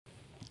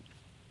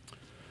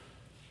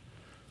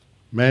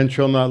Man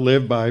shall not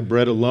live by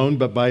bread alone,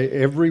 but by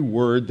every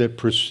word that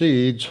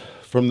proceeds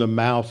from the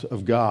mouth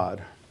of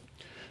God.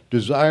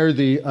 Desire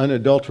the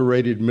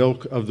unadulterated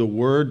milk of the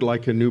word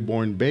like a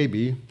newborn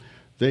baby,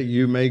 that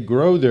you may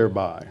grow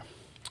thereby.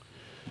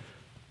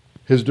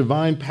 His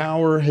divine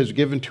power has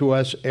given to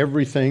us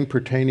everything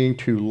pertaining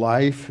to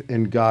life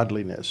and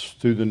godliness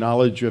through the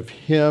knowledge of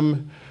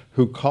Him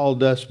who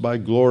called us by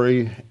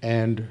glory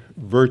and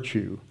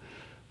virtue,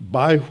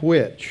 by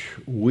which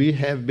we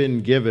have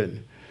been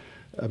given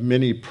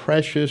many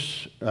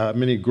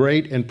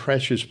great and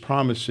precious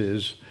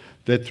promises,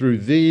 that through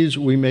these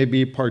we may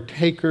be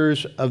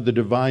partakers of the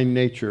divine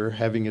nature,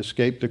 having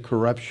escaped the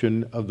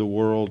corruption of the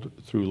world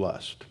through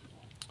lust.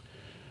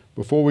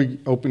 Before we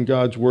open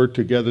God's Word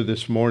together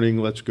this morning,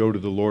 let's go to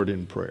the Lord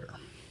in prayer.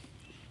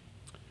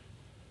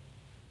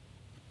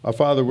 Our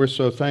Father, we're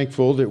so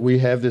thankful that we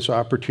have this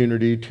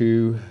opportunity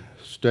to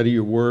study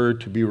your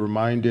Word, to be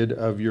reminded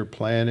of your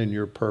plan and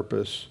your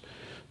purpose,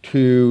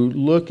 to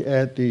look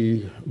at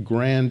the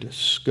grand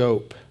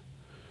scope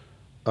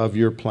of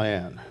your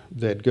plan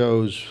that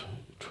goes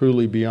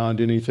truly beyond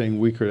anything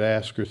we could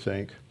ask or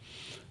think.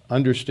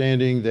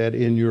 Understanding that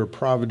in your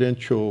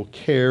providential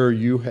care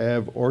you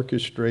have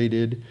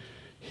orchestrated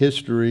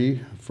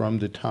history from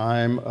the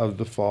time of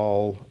the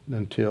fall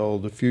until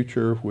the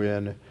future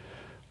when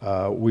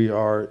we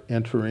are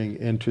entering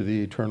into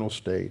the eternal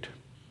state.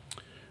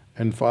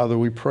 And Father,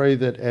 we pray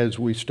that as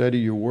we study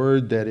your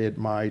word, that it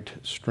might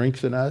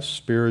strengthen us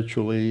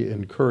spiritually,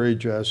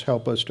 encourage us,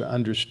 help us to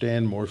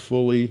understand more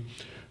fully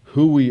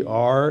who we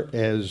are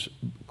as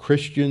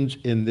Christians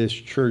in this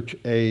church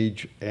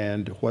age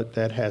and what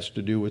that has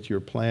to do with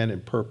your plan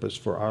and purpose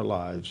for our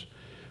lives.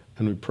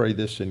 And we pray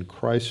this in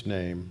Christ's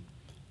name.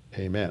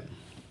 Amen.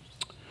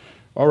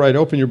 All right,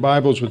 open your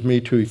Bibles with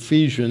me to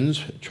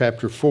Ephesians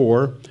chapter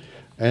 4.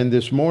 And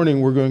this morning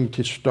we're going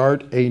to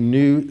start a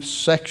new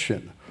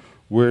section.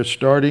 We're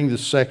starting the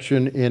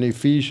section in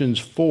Ephesians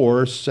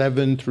 4,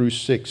 7 through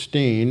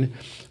 16,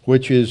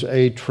 which is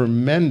a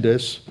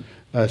tremendous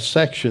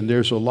section.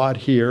 There's a lot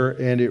here,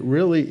 and it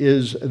really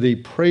is the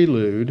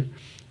prelude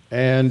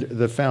and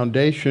the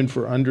foundation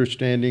for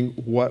understanding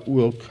what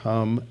will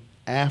come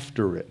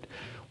after it.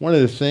 One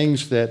of the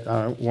things that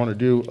I want to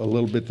do a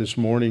little bit this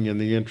morning in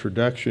the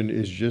introduction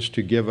is just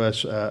to give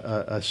us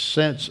a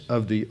sense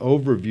of the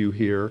overview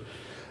here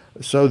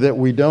so that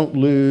we don't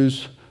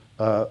lose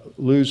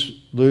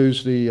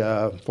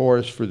the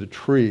forest for the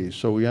trees.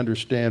 So we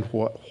understand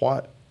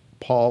what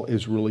Paul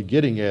is really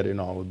getting at in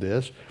all of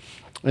this.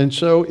 And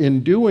so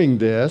in doing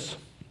this,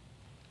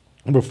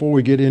 before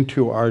we get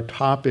into our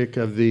topic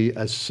of the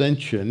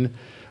ascension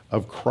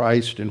of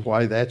Christ and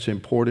why that's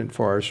important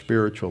for our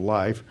spiritual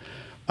life,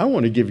 I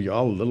want to give you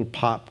all a little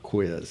pop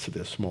quiz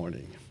this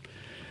morning.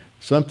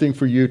 Something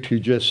for you to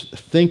just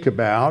think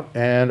about.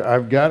 And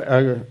I've got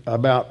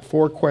about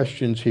 4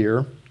 questions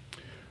here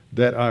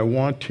that I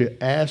want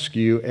to ask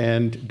you,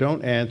 and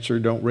don't answer,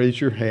 don't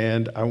raise your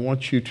hand. I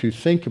want you to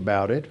think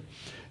about it.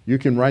 You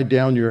can write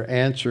down your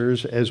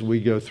answers as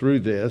we go through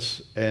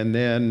this and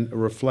then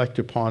reflect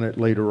upon it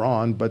later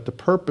on. But the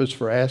purpose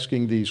for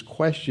asking these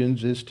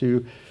questions is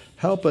to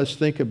help us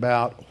think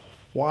about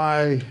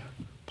why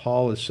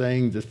Paul is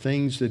saying the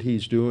things that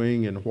he's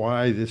doing and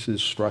why this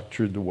is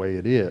structured the way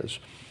it is.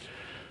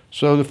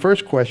 So the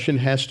first question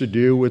has to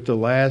do with the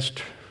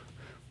last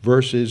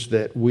verses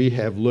that we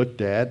have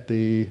looked at,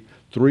 the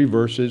 3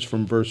 verses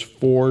from verse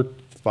 4,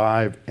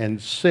 5,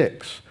 and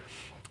 6.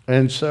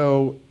 And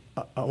so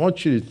I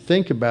want you to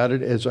think about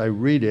it as I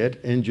read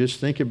it and just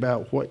think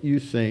about what you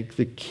think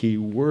the key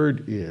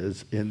word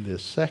is in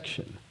this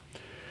section.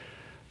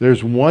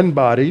 There's one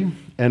body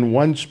and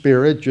one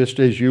Spirit, just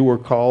as you were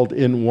called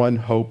in one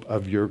hope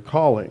of your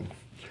calling.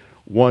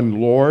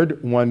 One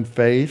Lord, one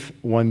faith,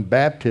 one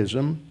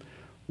baptism,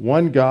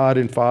 one God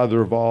and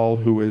Father of all,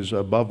 who is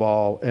above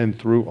all and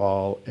through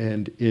all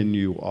and in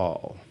you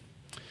all.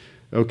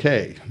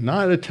 Okay,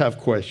 not a tough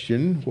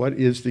question. What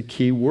is the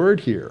key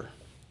word here?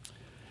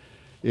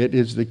 It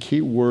is the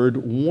key word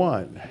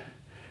one.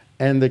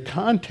 And the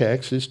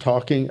context is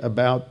talking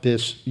about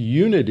this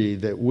unity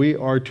that we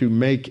are to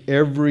make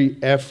every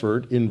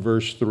effort in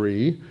verse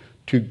 3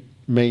 to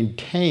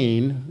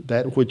maintain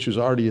that which is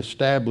already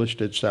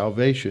established at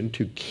salvation,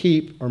 to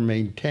keep or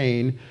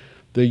maintain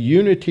the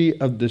unity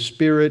of the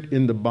Spirit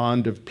in the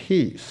bond of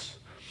peace.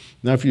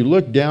 Now, if you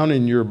look down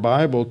in your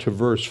Bible to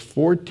verse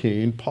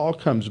 14, Paul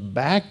comes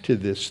back to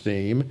this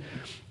theme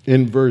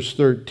in verse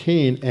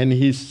 13, and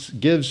he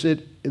gives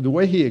it, the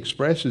way he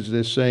expresses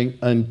this, saying,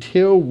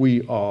 until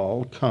we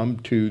all come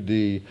to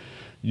the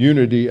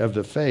unity of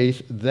the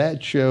faith,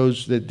 that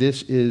shows that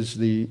this is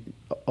the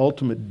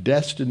ultimate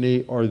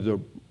destiny or the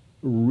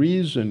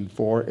reason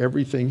for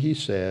everything he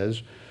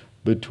says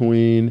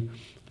between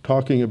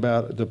talking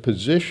about the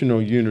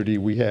positional unity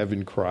we have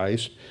in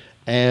Christ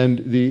and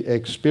the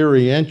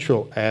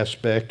experiential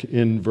aspect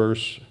in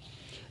verse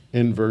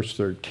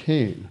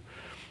 13.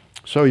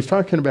 So he's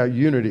talking about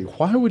unity.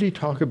 Why would he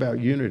talk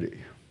about unity?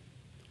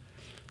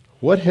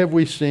 What have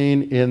we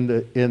seen in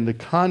the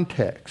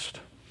context?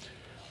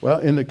 Well,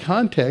 in the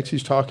context,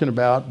 he's talking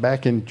about,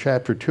 back in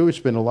chapter 2, he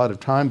spent a lot of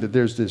time that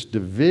there's this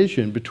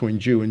division between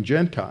Jew and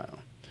Gentile.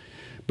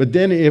 But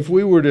then if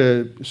we were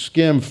to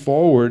skim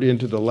forward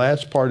into the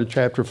last part of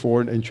chapter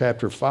 4 and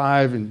chapter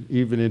 5 and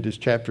even into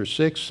chapter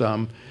 6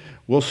 some,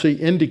 we'll see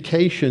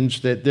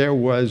indications that there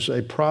was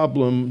a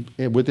problem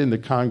within the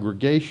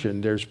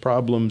congregation. There's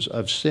problems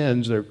of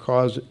sins that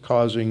are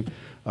causing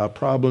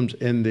problems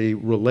in the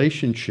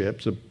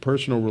relationships, the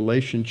personal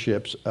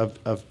relationships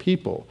of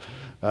people.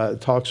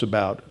 It talks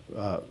about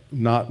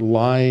not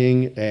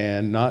lying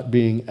and not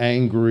being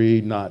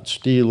angry, not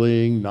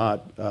stealing,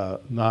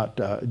 not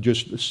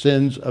just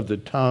sins of the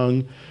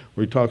tongue,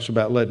 where he talks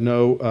about let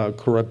no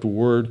corrupt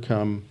word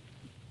come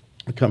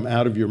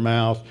out of your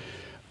mouth.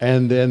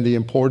 And then the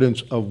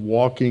importance of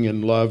walking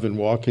in love and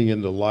walking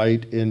in the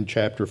light in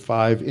chapter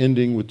 5,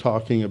 ending with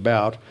talking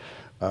about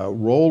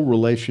role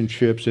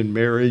relationships in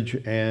marriage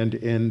and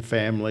in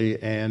family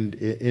and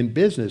in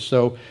business.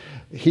 So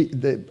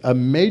a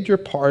major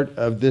part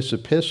of this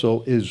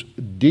epistle is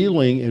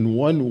dealing in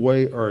one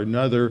way or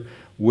another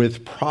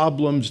with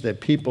problems that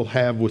people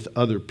have with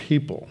other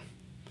people.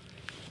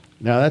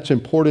 Now, that's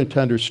important to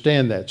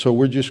understand that. So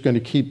we're just going to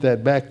keep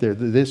that back there.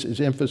 This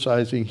is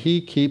emphasizing he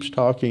keeps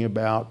talking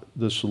about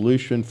the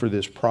solution for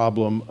this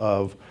problem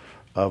of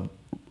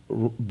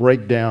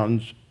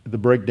breakdowns, the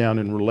breakdown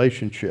in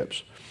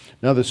relationships.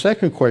 Now, the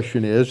second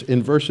question is,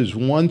 in verses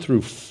 1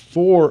 through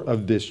 4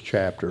 of this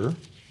chapter,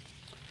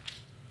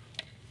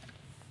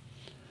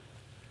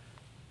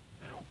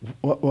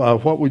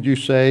 what would you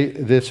say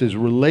this is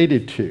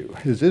related to?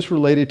 Is this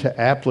related to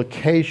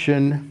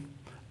application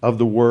of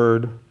the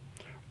word,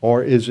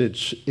 or is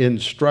it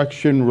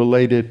instruction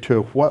related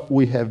to what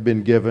we have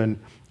been given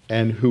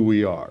and who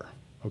we are?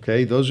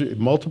 Okay, those are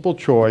multiple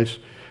choice.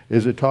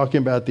 Is it talking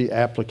about the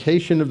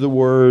application of the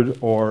word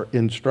or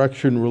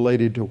instruction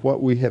related to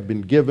what we have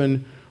been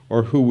given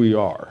or who we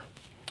are?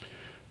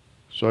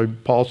 So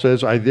Paul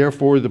says, I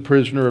therefore, the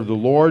prisoner of the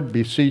Lord,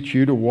 beseech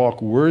you to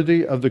walk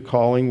worthy of the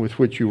calling with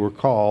which you were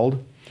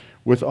called,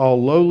 with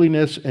all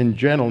lowliness and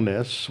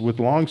gentleness, with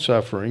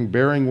longsuffering,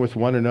 bearing with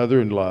one another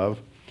in love,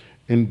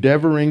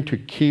 endeavoring to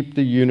keep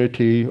the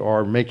unity,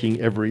 or making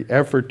every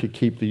effort to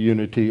keep the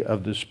unity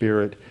of the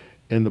Spirit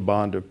in the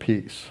bond of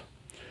peace.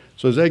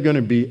 So is that going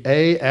to be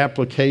A,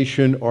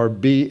 application, or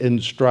B,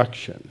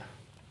 instruction?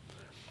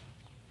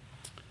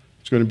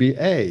 It's going to be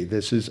A.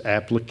 This is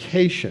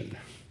application.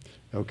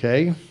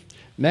 Okay?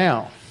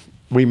 Now,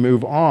 we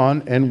move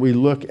on and we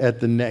look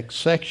at the next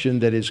section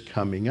that is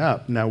coming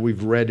up. Now,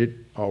 we've read it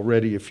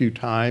already a few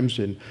times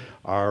in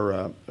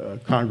our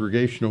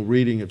congregational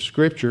reading of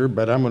Scripture,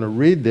 but I'm going to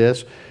read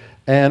this,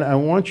 and I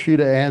want you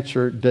to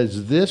answer,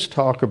 does this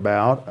talk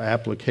about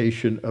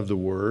application of the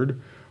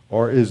Word,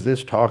 or is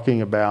this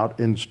talking about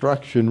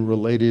instruction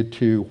related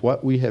to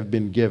what we have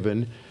been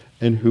given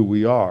and who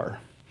we are?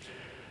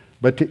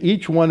 But to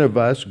each one of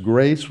us,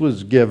 grace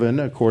was given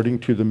according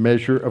to the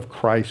measure of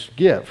Christ's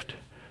gift.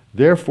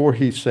 Therefore,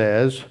 he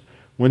says,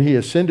 when he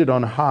ascended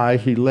on high,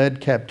 he led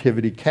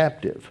captivity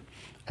captive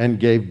and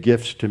gave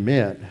gifts to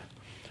men.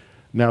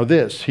 Now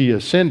this, he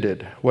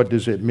ascended, what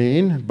does it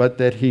mean? But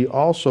that he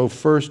also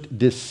first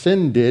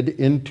descended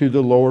into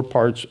the lower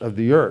parts of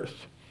the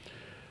earth.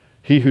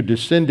 He who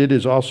descended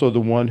is also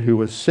the one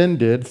who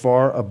ascended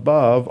far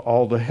above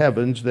all the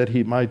heavens, that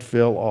he might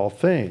fill all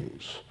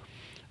things.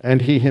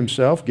 And he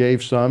himself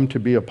gave some to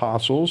be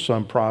apostles,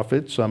 some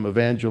prophets, some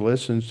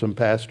evangelists, and some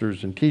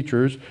pastors and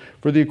teachers,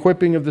 for the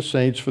equipping of the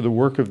saints, for the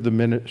work of the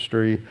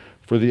ministry,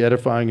 for the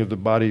edifying of the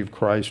body of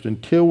Christ,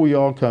 until we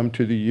all come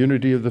to the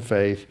unity of the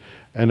faith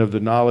and of the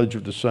knowledge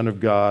of the Son of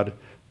God,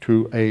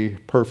 to a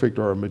perfect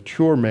or a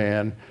mature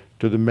man,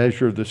 to the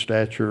measure of the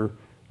stature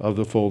of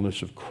the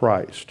fullness of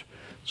Christ.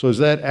 So is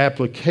that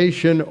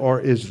application, or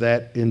is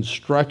that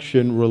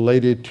instruction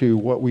related to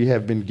what we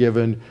have been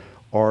given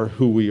or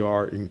who we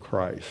are in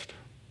Christ?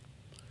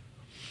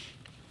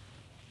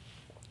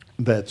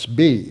 That's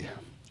B.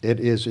 It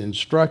is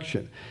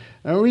instruction.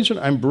 Now, the reason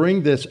I'm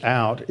bringing this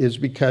out is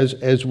because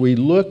as we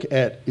look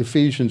at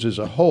Ephesians as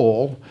a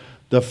whole,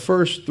 the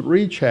first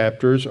 3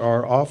 chapters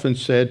are often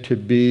said to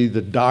be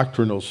the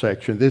doctrinal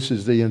section. This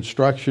is the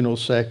instructional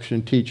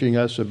section, teaching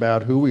us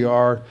about who we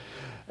are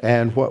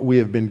and what we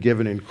have been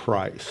given in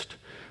Christ.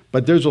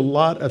 But there's a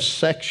lot of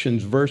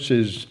sections,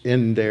 verses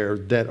in there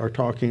that are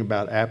talking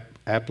about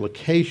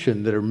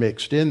application that are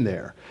mixed in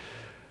there.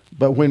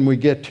 But when we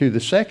get to the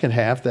second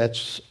half,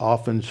 that's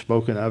often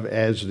spoken of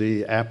as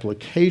the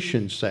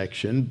application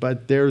section,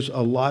 but there's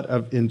a lot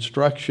of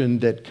instruction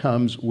that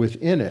comes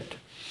within it.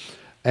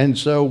 And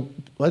so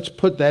let's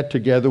put that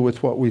together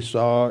with what we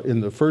saw in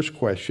the first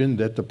question,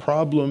 that the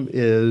problem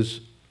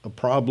is a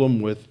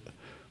problem with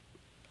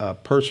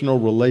personal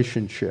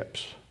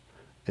relationships.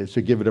 It's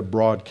to give it a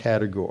broad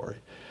category.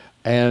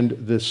 And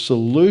the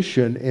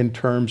solution in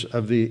terms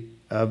of the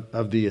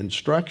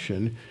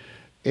instruction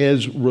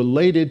is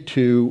related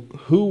to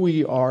who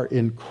we are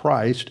in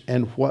Christ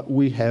and what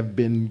we have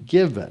been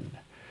given.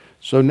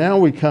 So now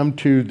we come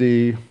to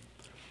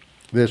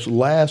this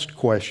last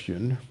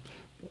question,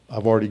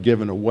 I've already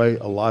given away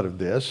a lot of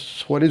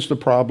this. What is the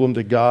problem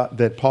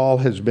that Paul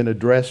has been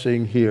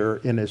addressing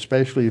here in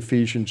especially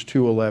Ephesians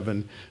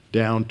 2:11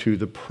 down to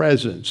the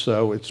present?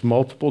 So it's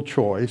multiple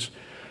choice.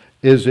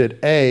 Is it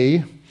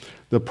A,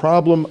 the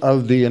problem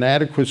of the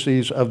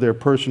inadequacies of their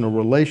personal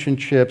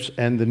relationships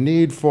and the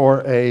need for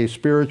a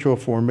spiritual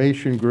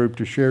formation group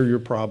to share your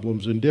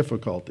problems and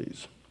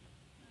difficulties?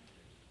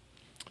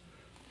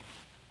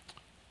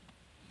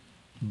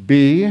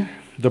 B,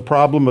 the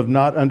problem of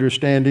not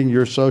understanding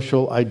your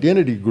social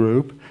identity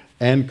group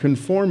and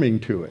conforming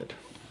to it.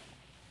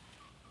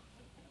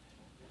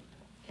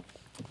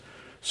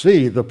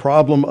 C, the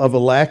problem of a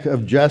lack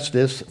of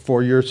justice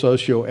for your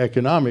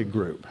socioeconomic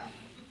group.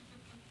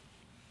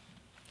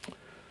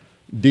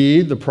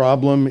 D, the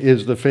problem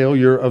is the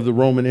failure of the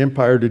Roman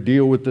Empire to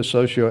deal with the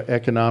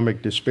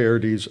socioeconomic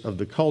disparities of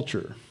the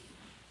culture.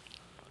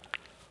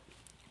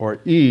 Or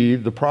E,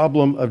 the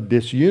problem of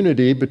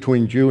disunity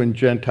between Jew and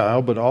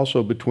Gentile, but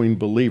also between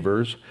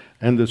believers.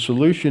 And the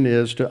solution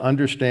is to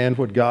understand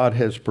what God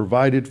has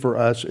provided for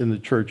us in the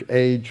church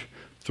age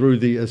through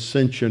the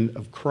ascension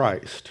of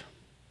Christ.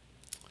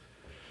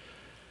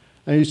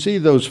 And you see,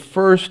 those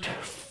first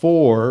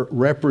four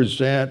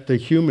represent the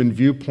human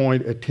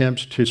viewpoint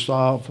attempts to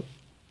solve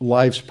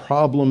life's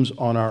problems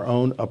on our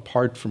own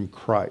apart from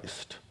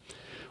Christ.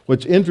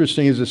 What's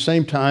interesting is the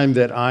same time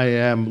that I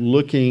am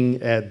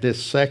looking at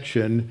this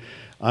section,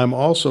 I'm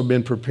also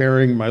been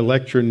preparing my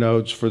lecture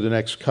notes for the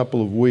next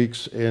couple of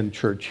weeks in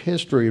church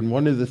history. And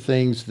one of the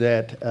things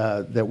that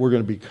we're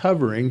going to be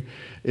covering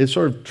is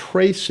sort of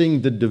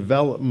tracing the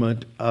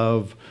development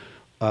of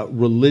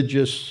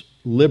religious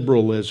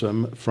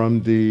liberalism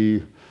from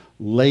the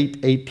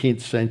late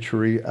 18th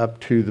century up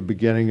to the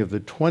beginning of the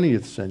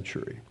 20th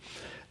century.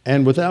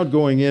 And without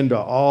going into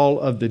all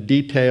of the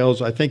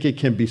details, I think it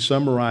can be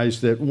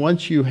summarized that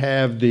once you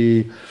have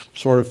the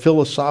sort of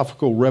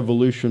philosophical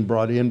revolution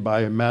brought in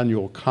by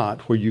Immanuel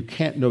Kant, where you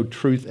can't know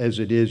truth as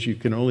it is, you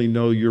can only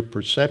know your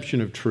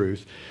perception of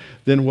truth,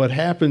 then what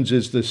happens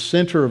is the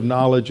center of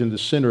knowledge and the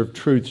center of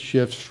truth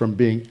shifts from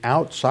being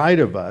outside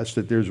of us,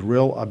 that there's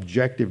real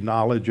objective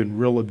knowledge and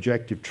real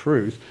objective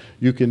truth.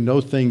 You can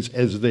know things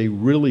as they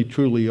really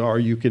truly are.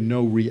 You can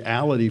know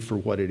reality for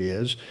what it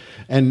is.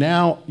 And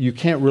now you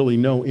can't really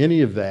know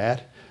any of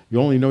that. You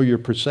only know your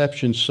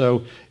perception,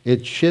 so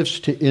it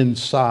shifts to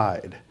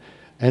inside.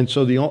 And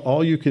so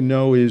all you can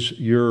know is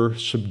your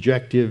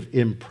subjective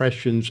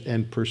impressions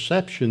and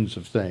perceptions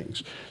of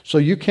things. So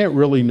you can't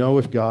really know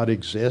if God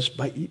exists,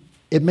 but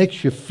it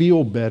makes you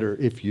feel better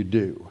if you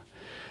do.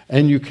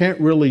 And you can't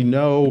really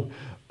know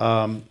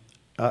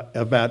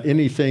about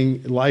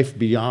anything, life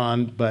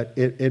beyond, but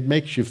it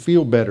makes you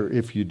feel better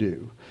if you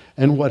do.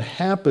 And what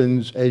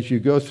happens as you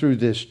go through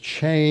this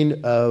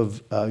chain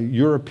of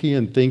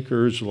European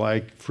thinkers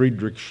like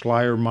Friedrich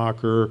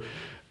Schleiermacher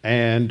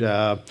and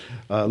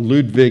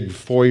Ludwig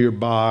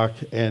Feuerbach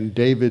and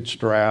David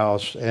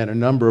Strauss and a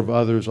number of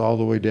others all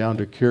the way down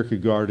to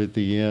Kierkegaard at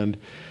the end,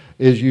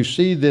 is you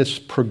see this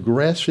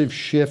progressive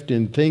shift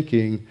in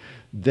thinking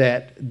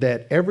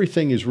that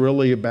everything is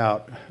really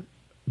about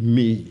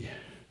me.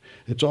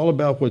 It's all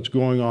about what's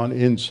going on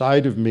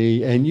inside of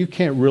me, and you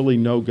can't really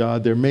know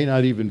God. There may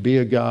not even be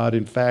a God.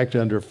 In fact,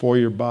 under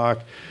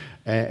Feuerbach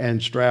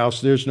and Strauss,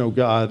 there's no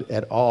God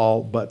at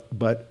all,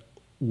 but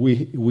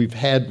we've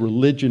had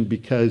religion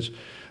because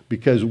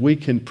we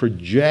can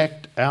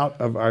project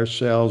out of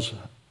ourselves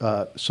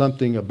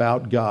something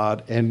about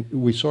God, and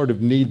we sort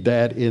of need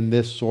that in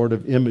this sort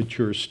of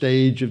immature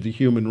stage of the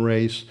human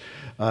race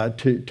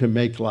to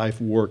make life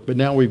work. But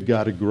now we've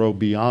got to grow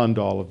beyond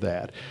all of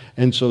that.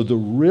 And so the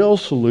real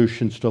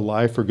solutions to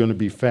life are going to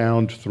be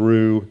found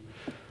through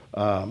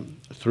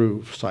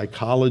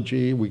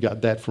psychology. We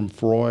got that from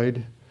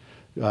Freud.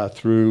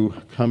 Through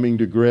coming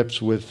to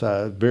grips with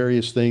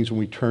various things, and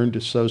we turn to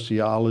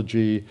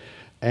sociology.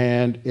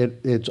 And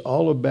it's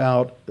all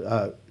about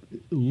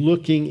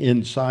looking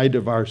inside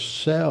of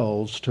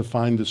ourselves to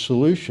find the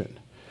solution.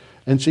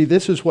 And see,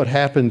 this is what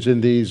happens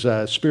in these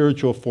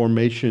spiritual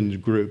formation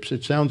groups.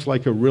 It sounds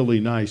like a really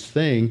nice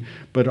thing,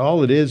 but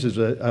all it is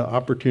an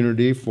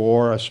opportunity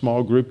for a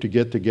small group to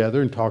get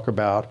together and talk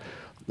about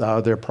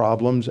their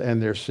problems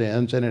and their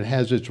sins, and it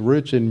has its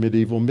roots in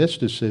medieval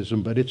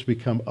mysticism, but it's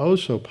become oh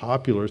so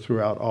popular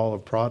throughout all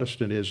of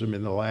Protestantism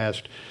in the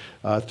last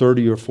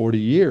 30 or 40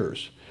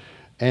 years.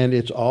 And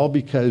it's all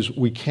because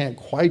we can't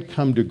quite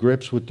come to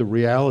grips with the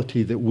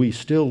reality that we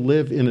still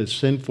live in a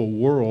sinful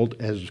world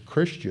as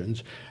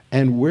Christians,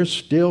 and we're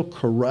still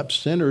corrupt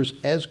sinners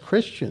as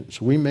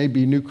Christians. We may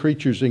be new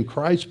creatures in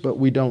Christ, but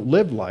we don't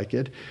live like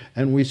it,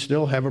 and we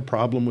still have a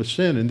problem with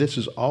sin. And this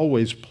has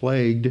always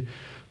plagued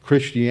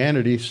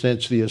Christianity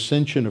since the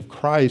ascension of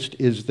Christ,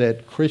 is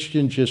that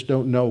Christians just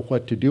don't know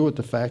what to do with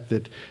the fact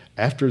that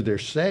after they're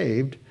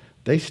saved,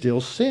 they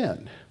still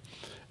sin.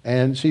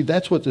 And see,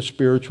 that's what the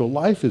spiritual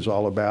life is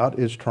all about,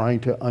 is trying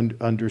to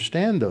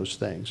understand those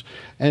things.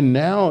 And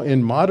now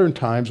in modern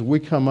times, we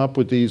come up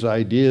with these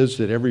ideas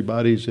that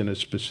everybody's in a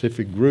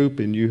specific group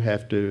and you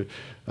have to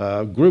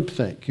group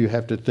think. You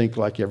have to think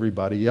like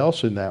everybody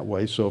else in that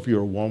way. So if you're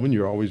a woman,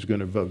 you're always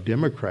going to vote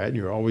Democrat, and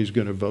you're always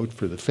going to vote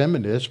for the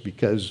feminists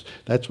because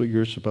that's what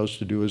you're supposed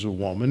to do as a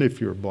woman. If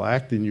you're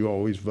black, then you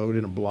always vote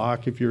in a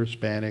block. If you're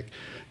Hispanic,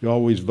 you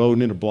always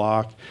vote in a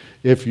block.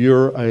 If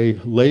you're a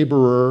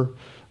laborer,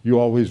 you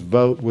always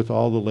vote with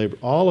all the labor,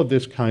 all of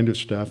this kind of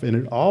stuff. And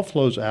it all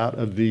flows out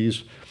of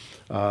these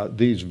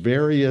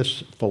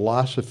various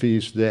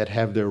philosophies that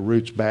have their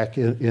roots back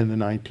in the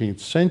 19th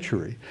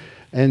century.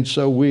 And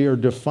so we are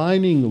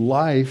defining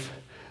life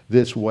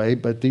this way,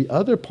 but the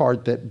other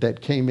part that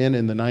came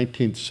in the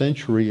 19th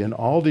century and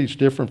all these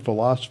different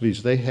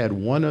philosophies, they had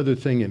one other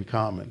thing in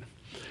common.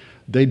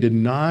 They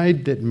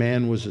denied that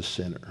man was a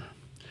sinner.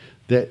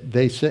 That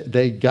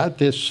they got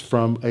this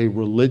from a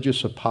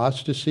religious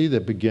apostasy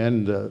that began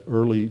in the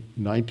early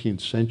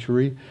 19th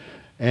century,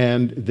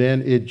 and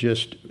then it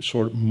just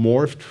sort of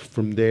morphed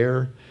from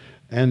there,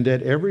 and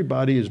that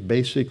everybody is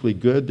basically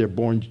good. They're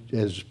born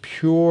as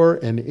pure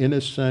and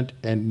innocent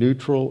and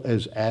neutral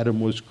as Adam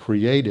was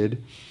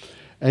created,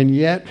 and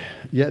yet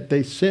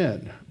they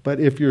sin. But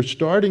if your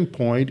starting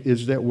point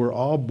is that we're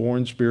all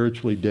born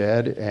spiritually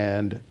dead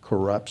and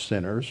corrupt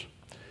sinners,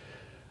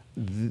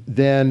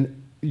 then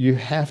you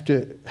have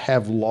to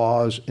have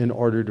laws in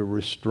order to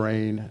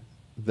restrain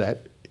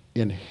that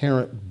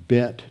inherent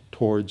bent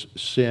towards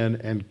sin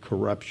and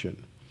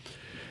corruption.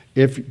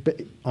 If,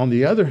 on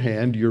the other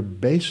hand, you're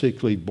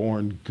basically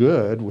born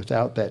good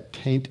without that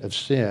taint of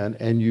sin,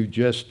 and you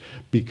just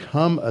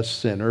become a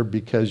sinner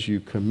because you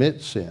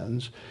commit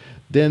sins,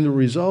 then the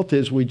result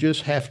is we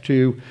just have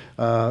to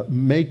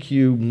make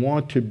you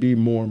want to be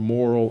more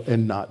moral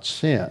and not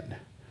sin.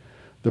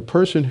 The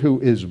person who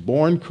is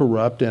born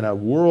corrupt in a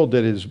world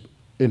that is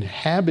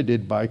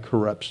inhabited by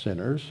corrupt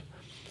sinners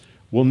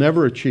will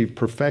never achieve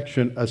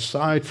perfection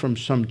aside from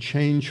some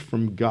change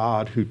from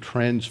God who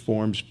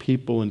transforms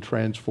people and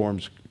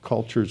transforms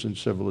cultures and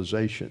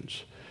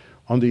civilizations.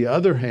 On the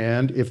other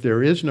hand, if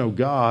there is no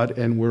God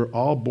and we're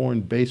all born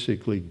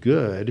basically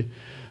good,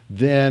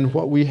 then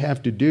what we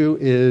have to do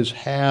is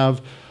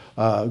have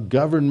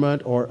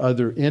government or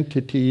other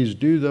entities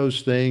do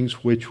those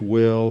things which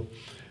will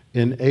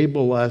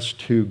enable us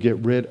to get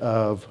rid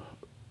of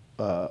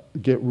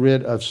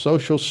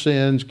social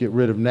sins, get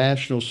rid of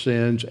national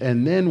sins,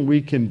 and then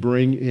we can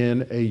bring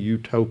in a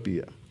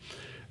utopia.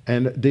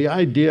 And the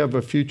idea of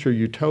a future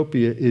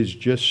utopia is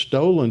just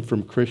stolen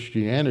from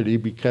Christianity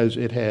because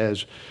it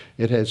has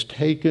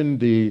taken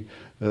the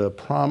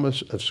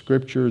promise of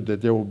Scripture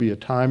that there will be a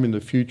time in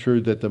the future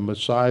that the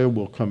Messiah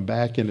will come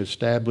back and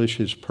establish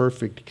his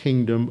perfect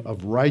kingdom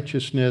of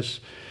righteousness,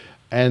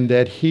 and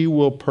that he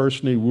will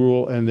personally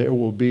rule, and there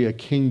will be a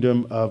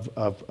kingdom of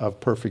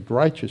perfect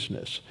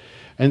righteousness.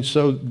 And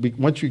so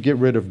once you get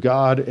rid of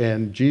God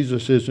and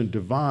Jesus isn't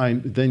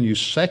divine, then you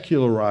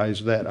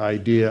secularize that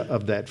idea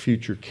of that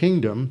future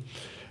kingdom,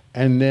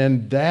 and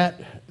then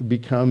that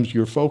becomes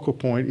your focal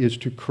point, is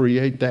to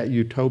create that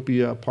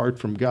utopia apart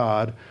from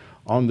God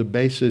on the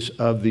basis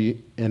of the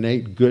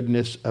innate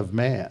goodness of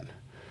man.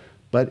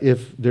 But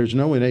if there's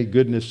no innate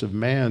goodness of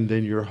man,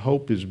 then your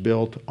hope is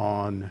built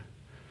on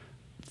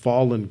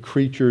fallen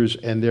creatures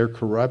and their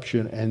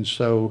corruption, and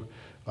so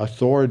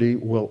authority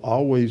will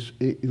always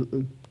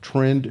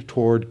trend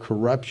toward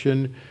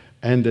corruption,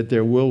 and that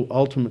there will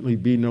ultimately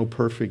be no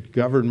perfect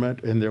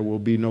government, and there will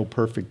be no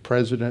perfect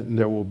president, and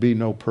there will be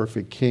no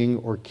perfect king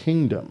or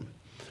kingdom.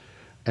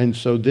 And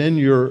so then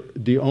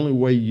the only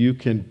way you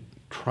can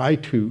try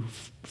to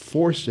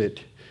force it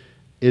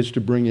is to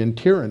bring in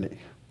tyranny.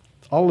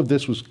 All of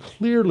this was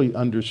clearly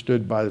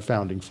understood by the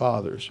founding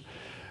fathers.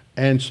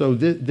 And so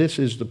this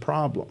is the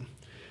problem.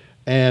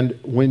 And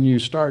when you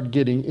start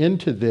getting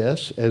into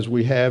this, as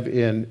we have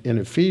in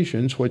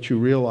Ephesians, what you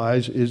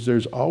realize is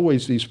there's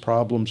always these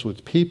problems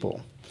with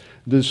people.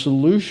 The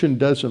solution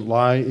doesn't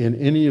lie in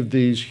any of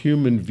these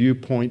human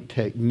viewpoint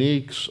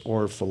techniques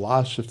or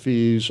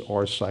philosophies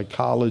or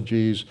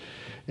psychologies.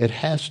 It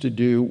has to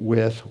do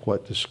with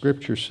what the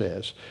Scripture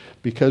says.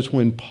 Because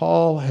when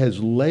Paul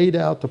has laid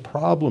out the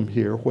problem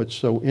here, what's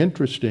so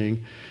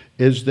interesting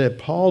is that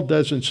Paul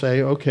doesn't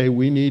say, okay,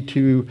 we need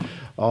to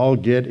all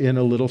get in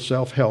a little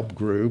self-help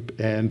group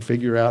and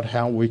figure out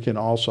how we can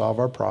all solve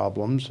our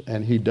problems.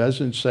 And he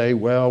doesn't say,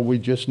 well, we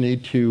just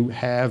need to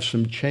have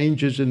some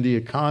changes in the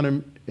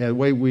economy, the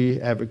way we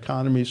have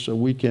economy, so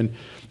we can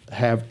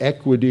have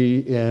equity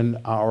in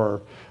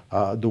our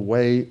the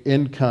way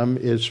income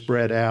is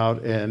spread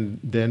out, and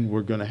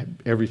then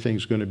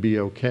everything's going to be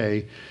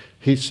okay.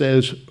 He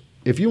says,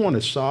 if you want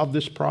to solve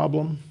this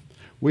problem,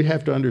 we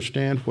have to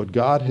understand what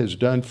God has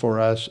done for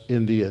us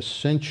in the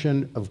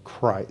ascension of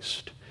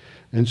Christ.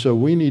 And so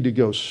we need to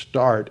go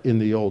start in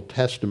the Old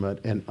Testament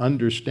and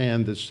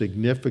understand the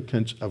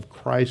significance of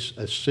Christ's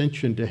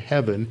ascension to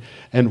heaven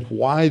and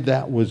why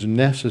that was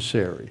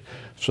necessary.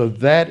 So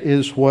that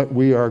is what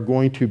we are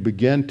going to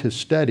begin to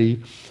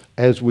study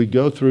as we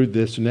go through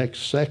this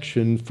next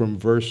section from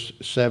verse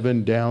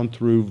 7 down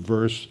through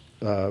verse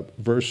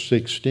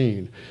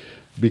 16.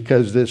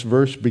 Because this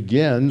verse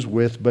begins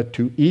with, "But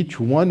to each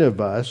one of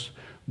us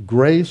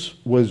grace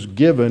was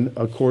given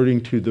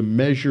according to the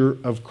measure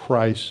of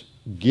Christ's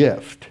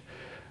gift."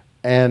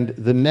 And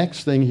the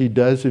next thing he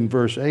does in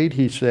verse 8,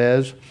 he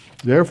says,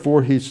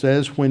 "Therefore," he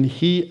says, "when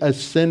he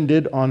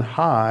ascended on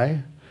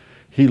high,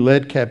 he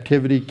led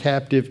captivity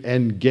captive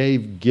and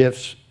gave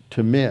gifts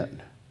to men."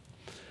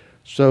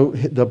 So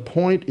the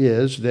point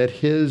is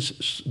that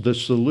the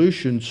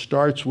solution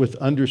starts with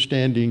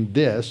understanding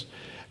this,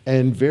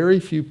 and very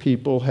few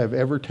people have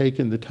ever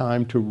taken the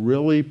time to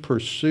really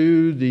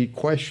pursue the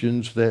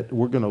questions that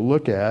we're going to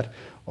look at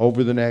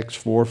over the next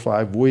 4 or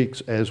 5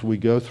 weeks as we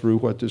go through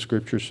what the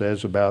Scripture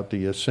says about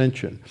the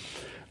ascension.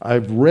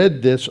 I've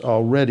read this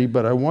already,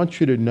 but I want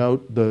you to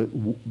note the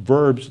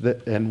verbs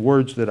and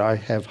words that I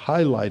have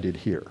highlighted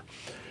here.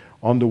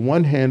 On the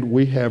one hand,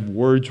 we have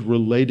words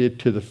related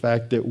to the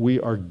fact that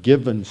we are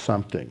given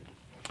something.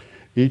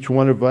 Each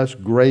one of us,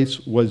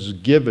 grace was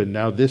given.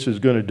 Now, this is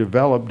going to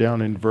develop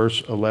down in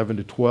verse 11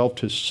 to 12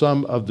 to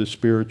some of the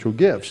spiritual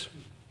gifts.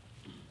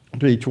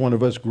 To each one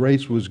of us,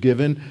 grace was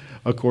given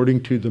according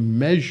to the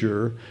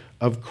measure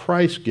of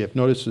Christ's gift.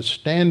 Notice the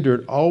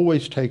standard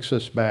always takes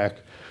us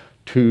back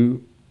to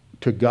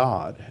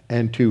God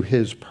and to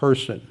his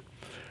person.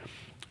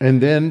 And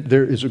then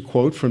there is a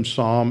quote from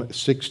Psalm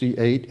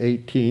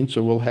 68:18,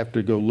 so we'll have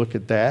to go look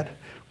at that.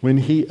 "When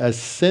he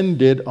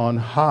ascended on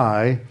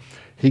high,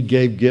 he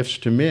gave gifts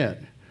to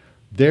men."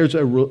 There's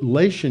a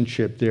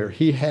relationship there.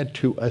 He had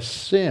to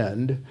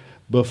ascend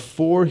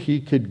before he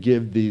could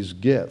give these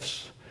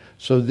gifts.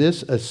 So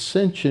this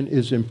ascension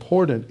is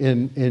important.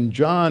 In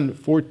John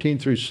 14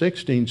 through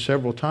 16,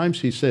 several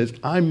times he says,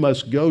 "I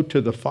must go to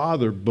the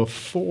Father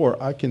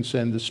before I can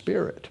send the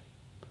Spirit."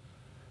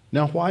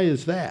 Now, why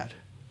is that?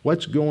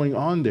 What's going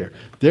on there?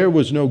 There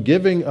was no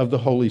giving of the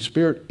Holy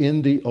Spirit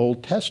in the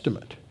Old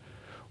Testament.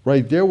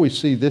 Right there we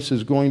see this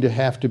is going to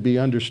have to be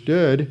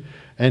understood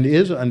and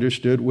is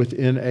understood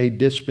within a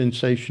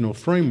dispensational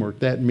framework.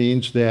 That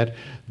means that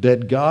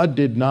God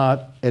did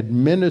not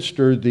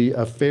administer the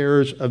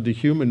affairs of the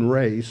human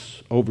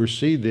race,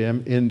 oversee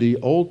them in the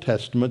Old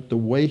Testament the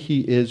way he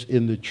is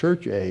in the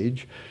church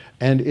age.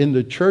 And in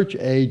the church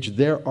age,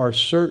 there are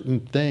certain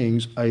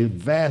things, a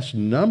vast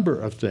number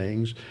of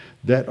things,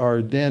 that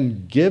are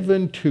then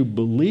given to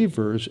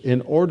believers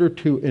in order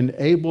to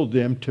enable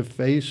them to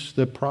face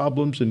the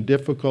problems and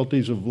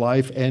difficulties of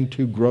life and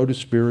to grow to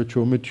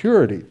spiritual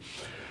maturity.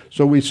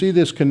 So we see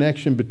this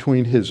connection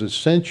between his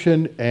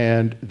ascension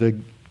and the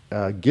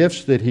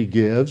gifts that he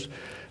gives.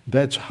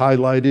 That's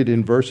highlighted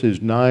in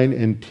verses 9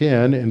 and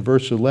 10. In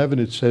verse 11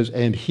 it says,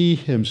 "And he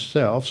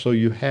himself," so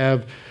you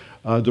have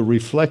the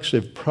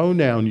reflexive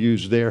pronoun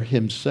used there,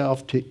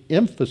 himself, to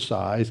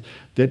emphasize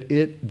that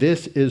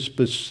this is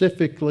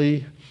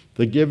specifically,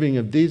 the giving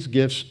of these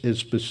gifts is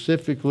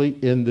specifically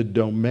in the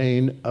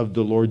domain of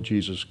the Lord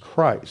Jesus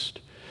Christ.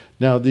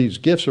 Now, these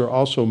gifts are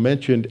also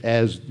mentioned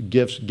as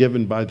gifts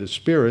given by the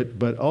Spirit,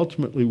 but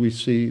ultimately we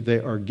see they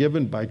are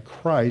given by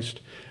Christ.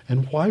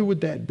 And why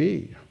would that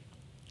be?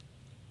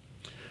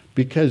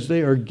 Because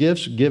they are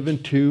gifts given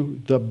to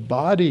the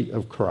body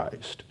of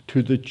Christ,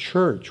 to the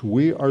church.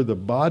 We are the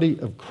body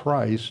of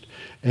Christ,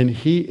 and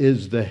he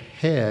is the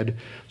head.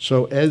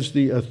 So as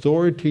the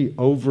authority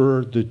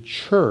over the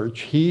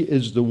church, he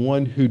is the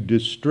one who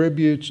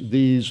distributes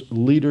these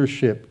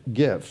leadership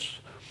gifts.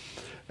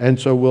 And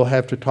so we'll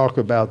have to talk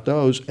about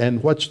those.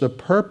 And what's the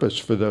purpose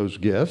for those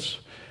gifts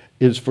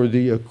is for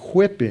the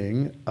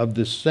equipping of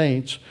the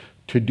saints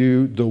to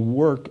do the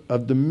work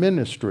of the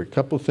ministry. A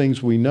couple of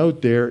things we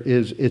note there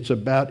is it's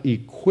about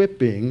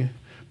equipping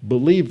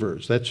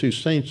believers. That's who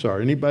saints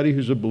are. Anybody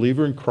who's a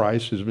believer in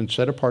Christ has been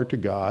set apart to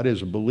God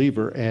as a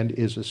believer and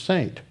is a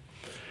saint.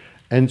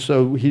 And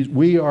so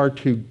we are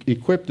to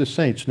equip the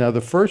saints. Now,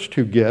 the first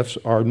two gifts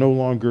are no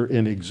longer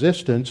in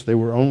existence. They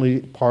were only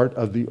part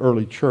of the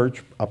early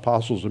church,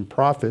 apostles and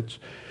prophets.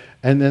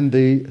 And then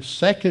the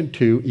second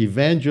two,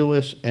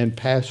 evangelists and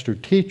pastor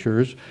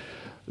teachers,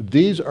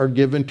 these are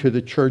given to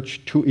the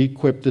church to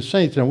equip the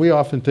saints. Now, we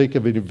often think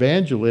of an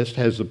evangelist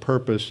as the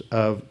purpose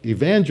of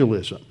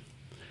evangelism.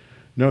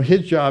 No,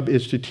 his job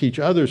is to teach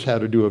others how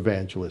to do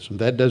evangelism.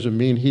 That doesn't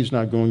mean he's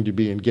not going to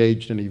be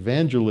engaged in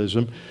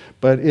evangelism.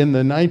 But in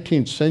the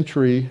 19th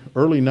century,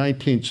 early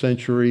 19th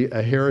century,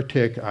 a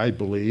heretic, I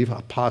believe,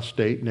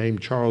 apostate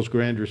named Charles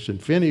Grandison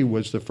Finney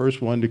was the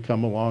first one to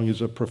come along as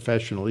a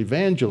professional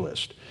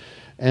evangelist.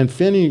 And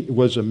Finney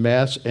was a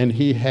mess, and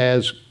he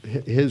has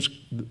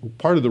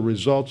part of the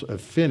results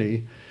of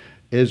Finney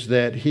is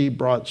that he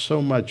brought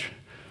so much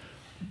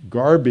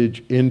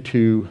garbage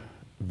into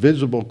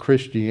visible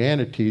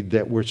Christianity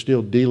that we're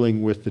still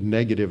dealing with the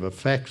negative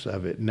effects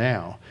of it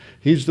now.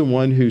 He's the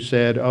one who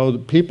said, oh, the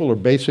people are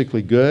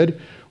basically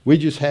good. We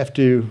just have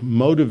to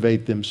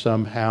motivate them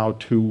somehow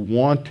to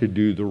want to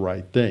do the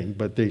right thing.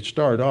 But they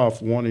start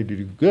off wanting to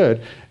do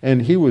good.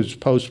 And he was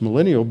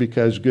post-millennial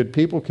because good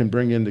people can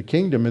bring in the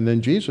kingdom and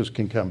then Jesus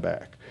can come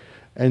back.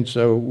 And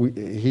so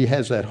he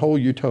has that whole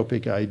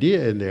utopic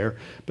idea in there.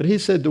 But he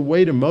said the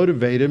way to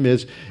motivate them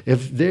is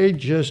if they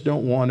just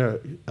don't want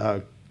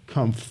to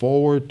come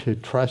forward to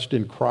trust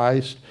in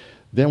Christ,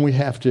 then we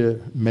have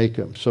to make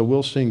them. So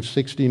we'll sing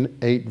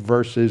 68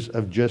 verses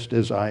of Just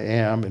As I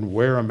Am and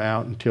wear them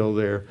out until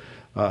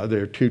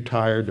they're too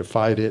tired to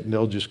fight it, and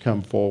they'll just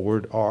come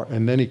forward.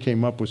 And then he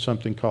came up with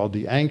something called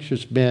the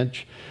anxious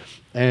bench.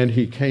 And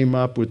he came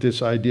up with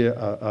this idea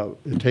of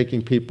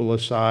taking people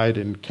aside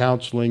and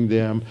counseling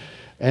them.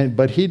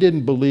 But he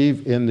didn't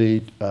believe in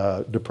the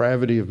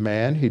depravity of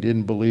man. He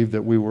didn't believe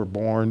that we were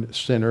born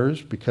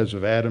sinners because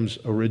of Adam's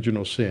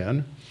original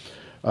sin.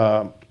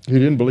 He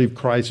didn't believe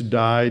Christ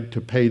died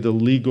to pay the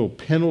legal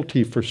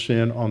penalty for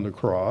sin on the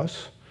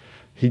cross.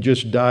 He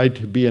just died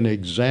to be an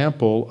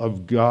example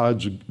of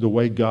the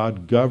way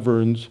God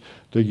governs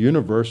the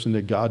universe, and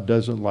that God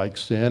doesn't like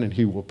sin and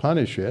he will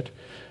punish it.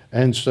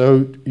 And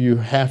so you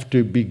have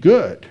to be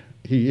good.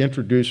 He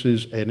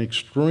introduces an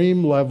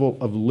extreme level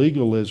of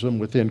legalism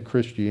within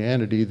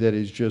Christianity that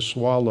is just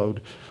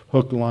swallowed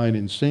hook, line,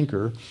 and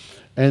sinker.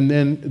 And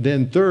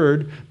then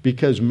third,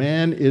 because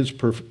man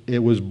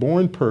was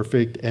born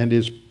perfect and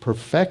is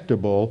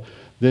perfectible,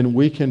 then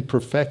we can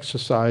perfect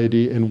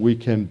society and we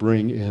can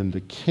bring in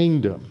the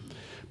kingdom.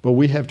 But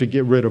we have to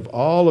get rid of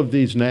all of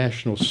these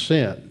national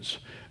sins.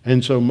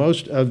 And so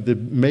most of the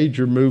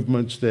major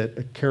movements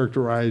that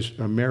characterized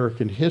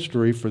American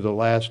history for the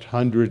last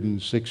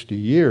 160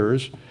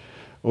 years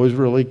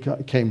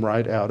came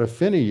right out of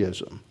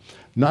Finneyism.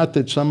 Not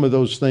that some of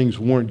those things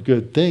weren't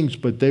good things,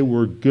 but they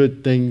were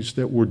good things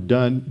that were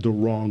done the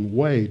wrong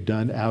way,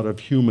 done out of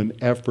human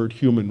effort,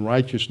 human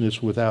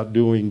righteousness, without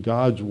doing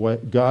God's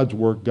work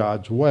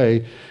God's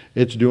way.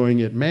 It's doing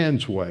it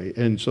man's way.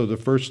 And so the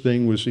first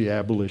thing was the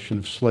abolition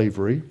of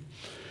slavery.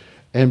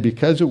 And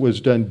because it was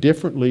done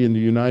differently in the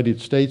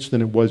United States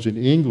than it was in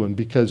England,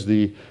 because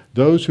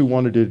those who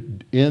wanted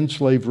to end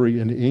slavery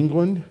in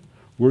England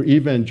were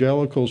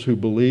evangelicals who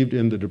believed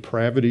in the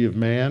depravity of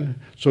man.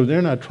 So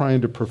they're not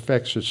trying to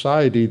perfect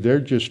society.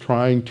 They're just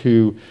trying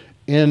to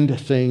end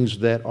things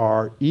that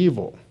are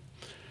evil,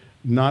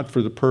 not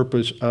for the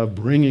purpose of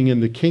bringing in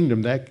the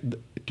kingdom.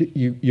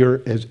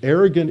 You're as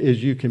arrogant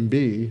as you can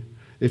be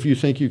if you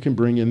think you can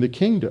bring in the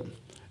kingdom.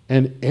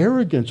 And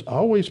arrogance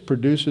always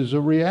produces a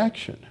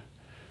reaction.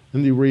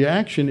 And the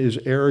reaction is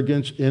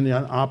arrogance in the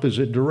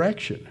opposite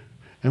direction.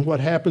 And what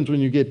happens when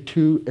you get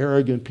two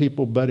arrogant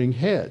people butting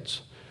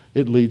heads?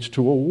 It leads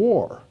to a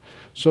war.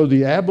 So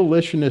the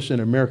abolitionists in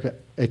America,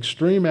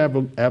 extreme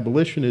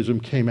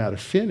abolitionism came out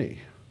of Finney.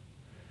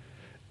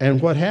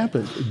 And what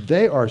happened?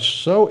 They are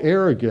so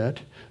arrogant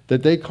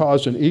that they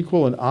cause an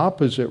equal and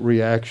opposite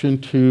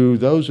reaction to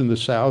those in the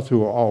South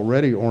who are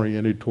already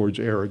oriented towards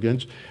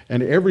arrogance.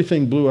 And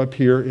everything blew up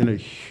here in a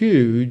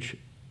huge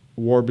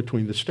war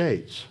between the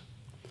states.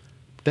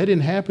 That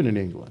didn't happen in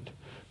England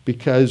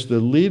because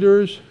the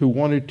leaders who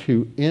wanted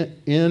to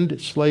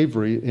end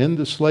slavery, end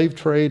the slave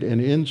trade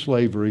and end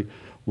slavery,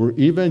 were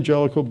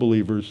evangelical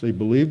believers. They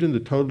believed in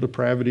the total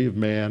depravity of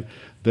man.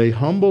 They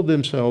humbled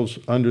themselves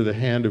under the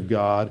hand of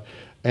God,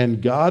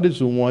 and God is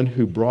the one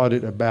who brought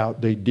it about.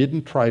 They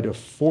didn't try to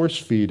force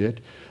feed it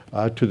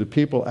to the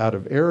people out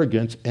of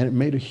arrogance, and it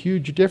made a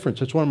huge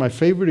difference. It's one of my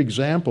favorite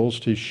examples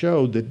to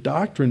show that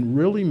doctrine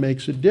really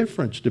makes a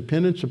difference.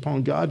 Dependence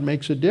upon God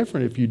makes a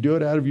difference. If you do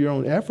it out of your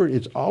own effort,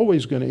 it's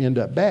always going to end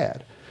up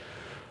bad.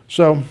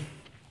 So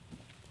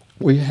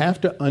we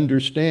have to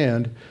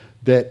understand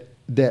that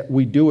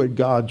we do it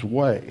God's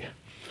way.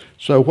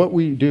 So what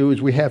we do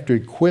is we have to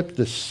equip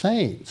the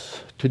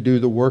saints to do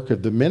the work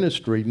of the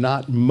ministry,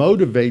 not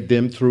motivate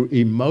them through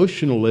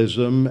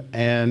emotionalism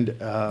and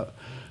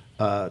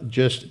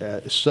just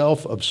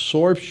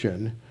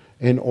self-absorption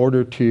in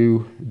order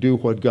to do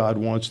what God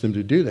wants them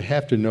to do. They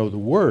have to know the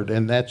Word,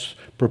 and that's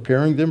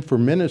preparing them for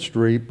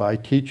ministry by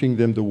teaching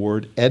them the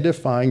Word,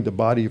 edifying the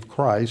body of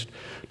Christ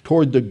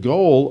toward the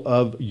goal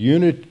of the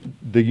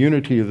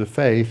unity of the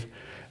faith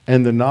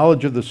and the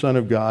knowledge of the Son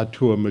of God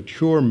to a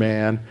mature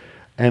man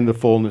and the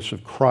fullness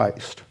of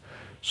Christ.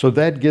 So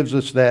that gives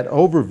us that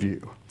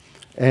overview.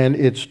 And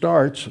it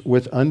starts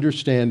with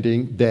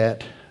understanding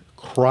that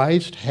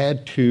Christ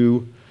had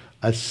to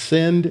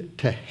ascend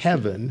to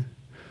heaven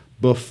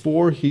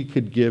before he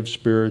could give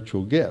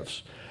spiritual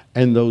gifts.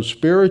 And those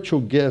spiritual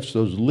gifts,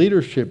 those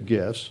leadership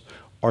gifts,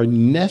 are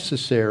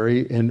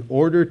necessary in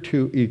order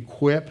to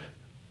equip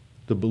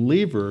the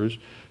believers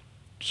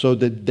so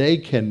that they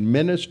can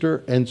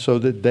minister and so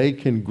that they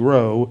can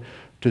grow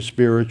to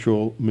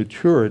spiritual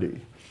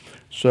maturity.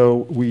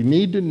 So we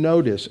need to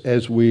notice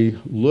as we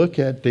look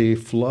at the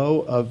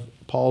flow of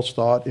Paul's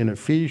thought in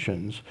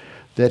Ephesians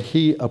that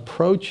he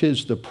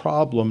approaches the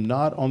problem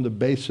not on the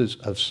basis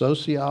of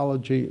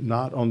sociology,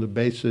 not on the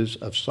basis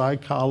of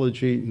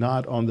psychology,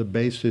 not on the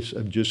basis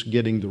of just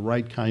getting the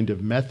right kind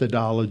of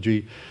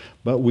methodology,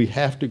 but we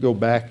have to go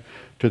back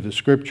to the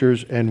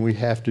Scriptures and we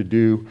have to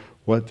do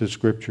what the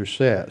Scripture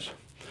says.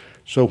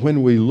 So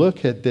when we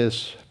look at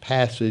this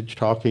passage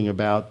talking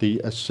about the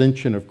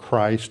ascension of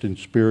Christ and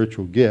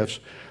spiritual gifts,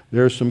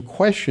 there are some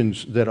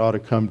questions that ought to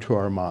come to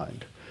our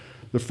mind.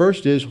 The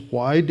first is,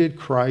 why did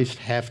Christ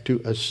have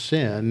to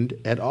ascend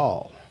at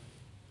all?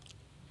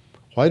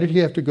 Why did he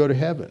have to go to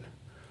heaven?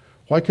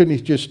 Why couldn't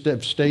he just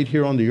have stayed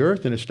here on the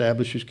earth and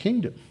establish his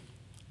kingdom?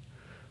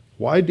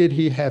 Why did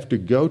he have to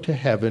go to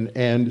heaven?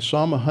 And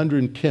Psalm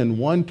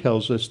 110:1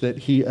 tells us that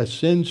he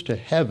ascends to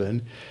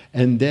heaven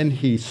and then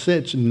he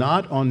sits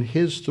not on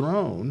his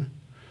throne,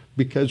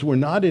 because we're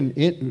not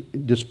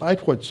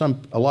despite what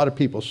a lot of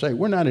people say,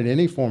 we're not in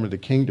any form of the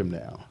kingdom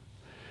now.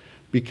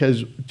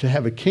 Because to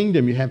have a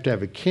kingdom, you have to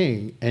have a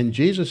king, and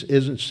Jesus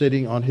isn't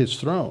sitting on his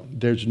throne.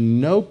 There's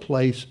no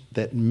place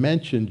that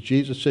mentions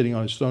Jesus sitting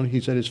on his throne.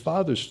 He's at his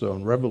Father's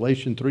throne,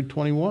 Revelation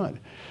 3:21.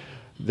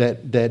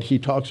 That he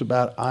talks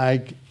about,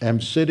 I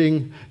am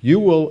sitting, you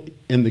will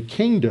in the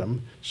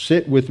kingdom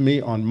sit with me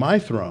on my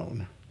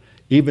throne,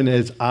 even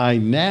as I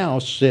now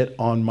sit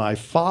on my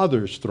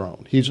Father's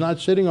throne. He's not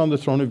sitting on the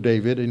throne of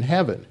David in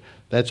heaven.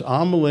 That's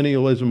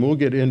amillennialism. We'll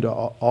get into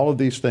all of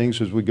these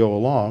things as we go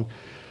along.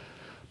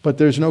 But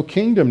there's no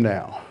kingdom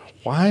now.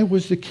 Why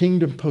was the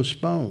kingdom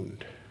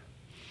postponed?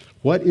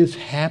 What is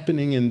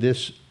happening in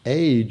this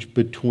age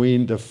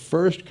between the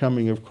first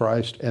coming of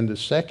Christ and the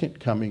second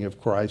coming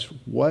of Christ?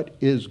 What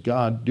is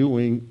God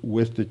doing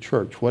with the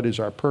church? What is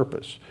our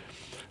purpose?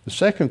 The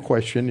second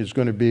question is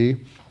going to be,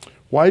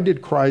 why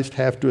did Christ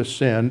have to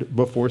ascend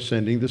before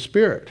sending the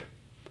Spirit?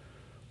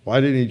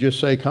 Why didn't he just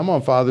say, come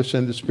on, Father,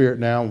 send the Spirit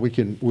now, and we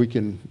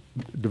can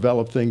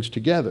develop things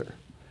together?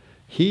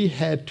 He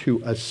had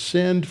to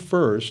ascend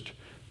first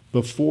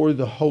before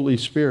the Holy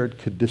Spirit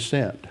could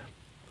descend.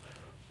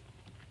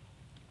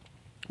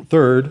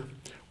 Third,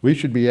 we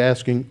should be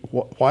asking,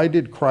 why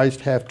did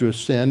Christ have to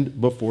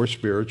ascend before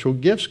spiritual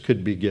gifts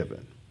could be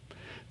given?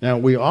 Now,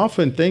 we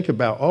often think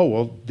about, oh,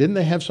 well, didn't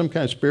they have some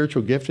kind of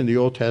spiritual gift in the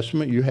Old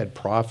Testament? You had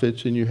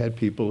prophets and you had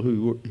people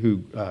who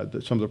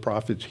some of the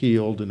prophets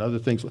healed and other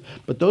things.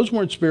 But those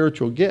weren't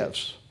spiritual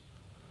gifts.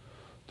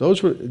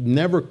 Those were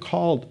never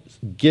called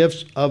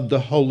gifts of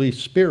the Holy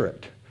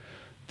Spirit.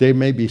 They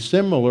may be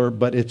similar,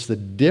 but it's the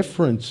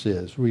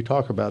differences. We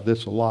talk about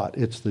this a lot.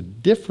 It's the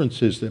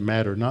differences that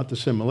matter, not the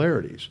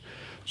similarities.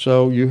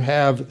 So you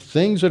have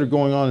things that are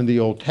going on in the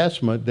Old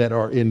Testament that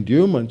are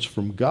endowments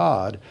from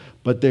God,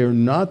 but they're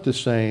not the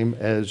same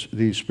as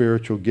these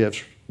spiritual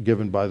gifts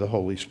given by the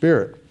Holy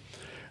Spirit.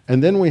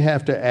 And then we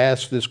have to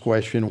ask this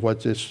question,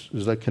 what is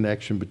the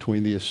connection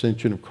between the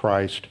ascension of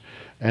Christ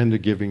and the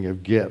giving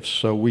of gifts?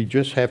 So we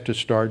just have to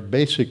start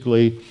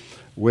basically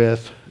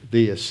with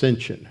the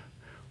ascension.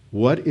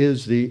 What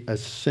is the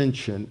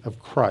ascension of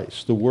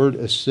Christ? The word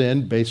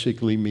ascend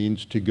basically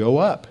means to go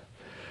up.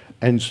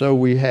 And so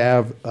we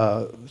have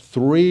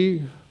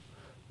three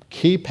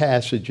key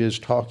passages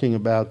talking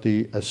about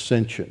the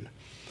ascension.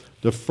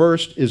 The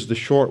first is the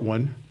short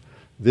one.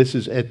 This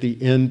is at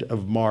the end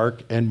of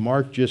Mark, and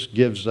Mark just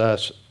gives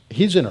us,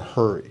 he's in a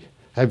hurry.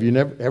 Have you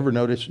ever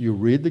noticed, you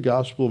read the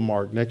Gospel of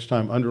Mark, next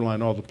time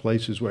underline all the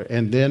places where,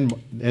 and then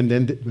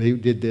they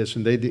did this,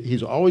 and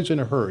he's always in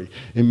a hurry.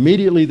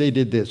 Immediately they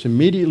did this,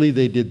 immediately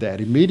they did that,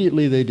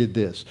 immediately they did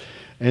this.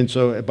 And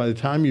so by the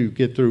time you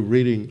get through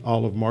reading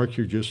all of Mark,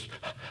 you've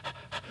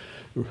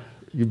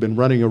been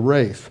running a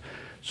race.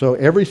 So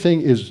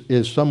everything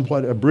is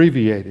somewhat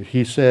abbreviated.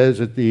 He says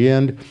at the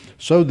end,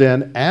 so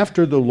then,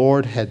 after the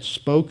Lord had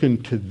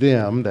spoken to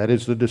them, that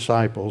is the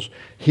disciples,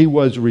 he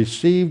was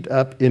received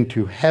up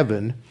into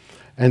heaven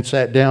and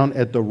sat down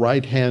at the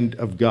right hand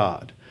of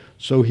God.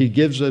 So he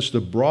gives us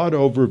the broad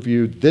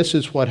overview. This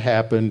is what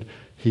happened.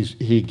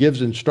 He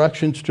gives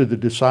instructions to the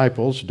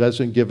disciples,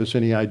 doesn't give us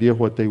any idea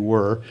what they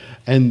were,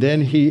 and then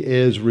he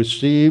is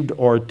received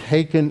or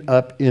taken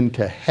up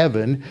into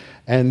heaven.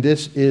 And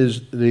this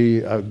is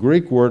the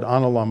Greek word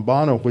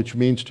analambano, which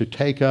means to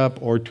take up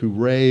or to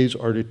raise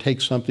or to take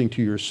something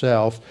to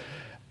yourself.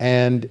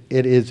 And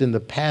it is in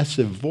the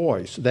passive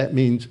voice. That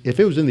means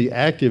if it was in the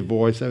active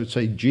voice, I would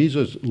say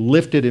Jesus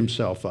lifted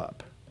himself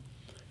up.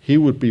 He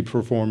would be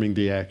performing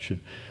the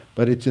action.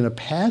 But it's in a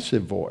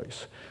passive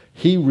voice.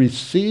 He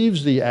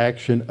receives the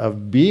action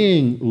of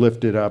being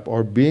lifted up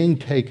or being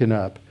taken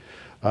up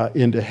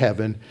into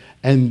heaven.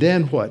 And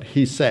then what?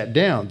 He sat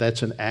down.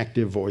 That's an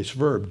active voice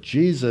verb.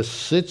 Jesus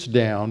sits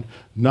down,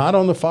 not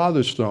on the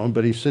Father's throne,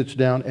 but he sits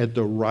down at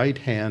the right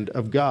hand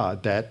of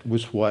God. That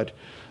was what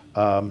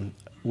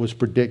was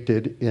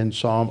predicted in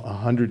Psalm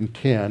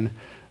 110,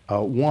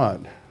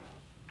 1.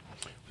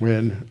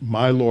 When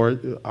my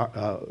Lord,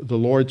 the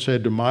Lord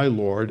said to my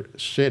Lord,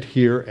 sit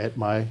here at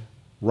my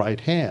right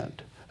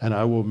hand, and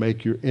I will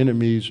make your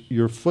enemies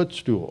your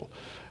footstool.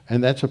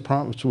 And that's a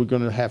promise we're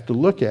going to have to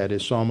look at,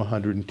 is Psalm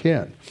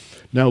 110.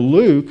 Now,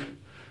 Luke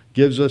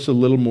gives us a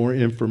little more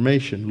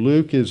information.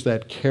 Luke is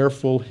that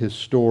careful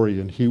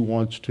historian. He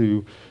wants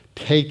to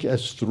take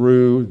us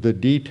through the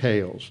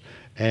details.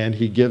 And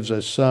he gives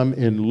us some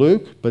in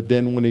Luke, but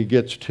then when he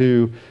gets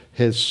to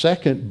his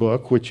second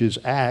book, which is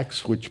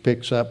Acts, which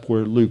picks up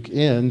where Luke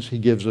ends, he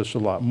gives us a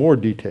lot more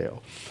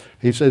detail.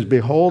 He says,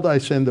 behold, I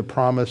send the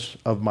promise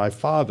of my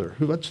Father.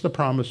 What's the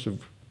promise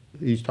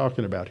he's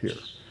talking about here?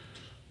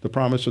 The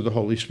promise of the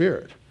Holy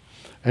Spirit.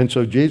 And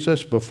so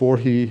Jesus, before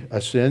he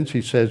ascends,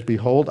 he says,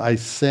 "Behold, I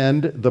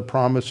send the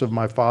promise of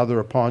my Father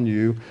upon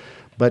you,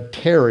 but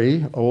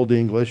tarry," Old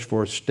English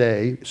for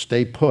stay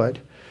put,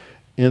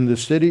 "in the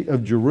city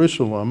of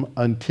Jerusalem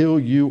until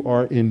you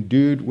are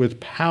endued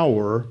with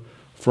power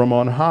from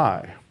on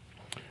high."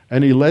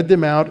 And he led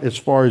them out as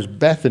far as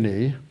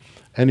Bethany,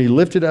 and he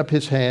lifted up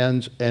his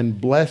hands and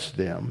blessed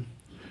them.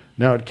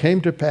 Now it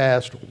came to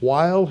pass,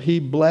 while he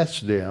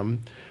blessed them,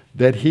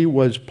 that he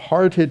was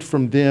parted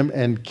from them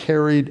and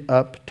carried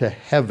up to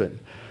heaven.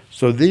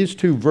 So these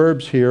two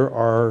verbs here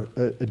are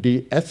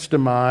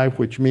diestimai,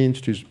 which means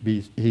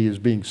he is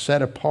being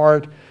set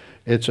apart.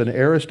 It's an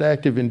aorist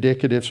active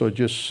indicative, so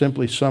just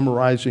simply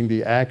summarizing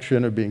the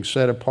action of being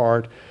set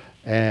apart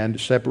and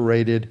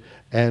separated.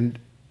 And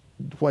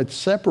what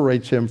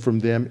separates him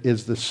from them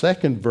is the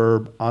second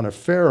verb,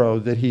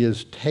 anaphero, that he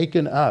is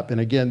taken up. And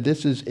again,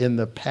 this is in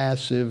the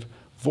passive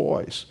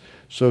voice.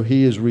 So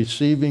he is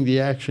receiving the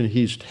action.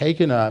 He's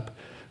taken up,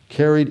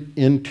 carried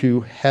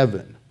into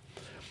heaven.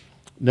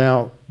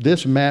 Now,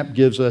 this map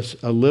gives us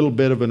a little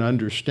bit of an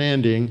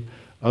understanding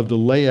of the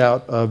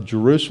layout of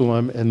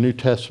Jerusalem in New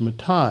Testament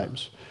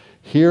times.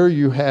 Here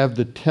you have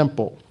the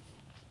temple.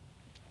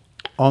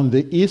 On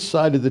the east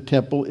side of the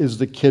temple is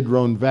the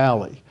Kidron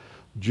Valley.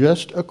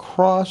 Just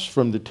across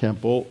from the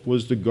temple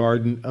was the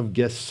Garden of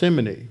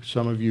Gethsemane.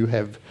 Some of you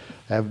have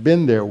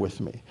been there with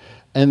me.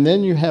 And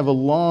then you have a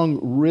long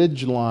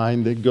ridge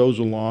line that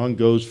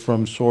goes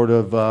from sort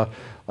of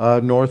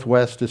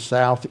northwest to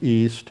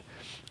southeast.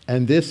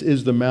 And this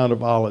is the Mount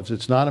of Olives.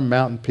 It's not a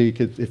mountain peak.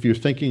 If you're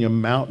thinking a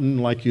mountain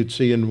like you'd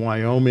see in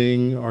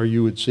Wyoming or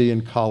you would see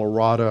in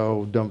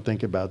Colorado, don't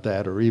think about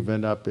that, or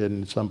even up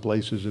in some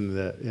places in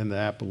the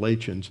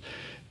Appalachians.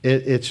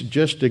 It's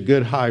just a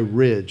good high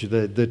ridge.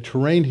 The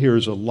terrain here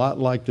is a lot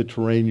like the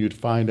terrain you'd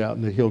find out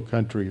in the hill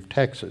country of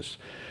Texas.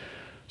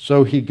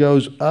 So he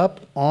goes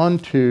up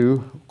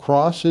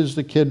crosses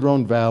the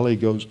Kidron Valley,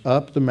 goes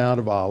up the Mount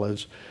of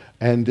Olives,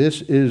 and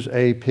this is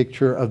a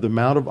picture of the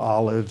Mount of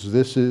Olives.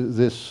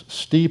 This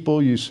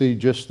steeple you see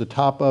just the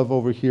top of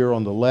over here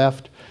on the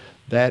left.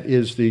 That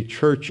is the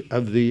Church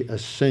of the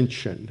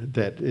Ascension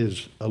that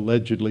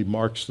allegedly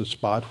marks the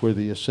spot where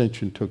the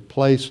Ascension took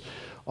place.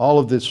 All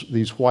of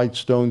these white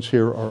stones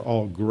here are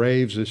all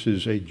graves. This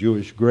is a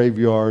Jewish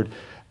graveyard.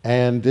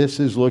 And this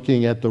is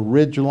looking at the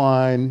ridge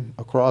line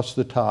across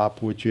the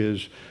top, which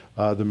is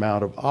the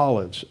Mount of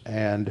Olives.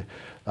 And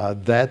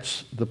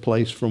that's the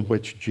place from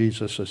which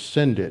Jesus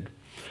ascended.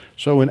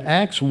 So in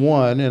Acts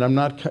 1, and I'm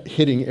not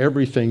hitting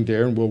everything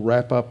there, and we'll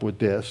wrap up with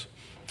this,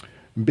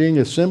 being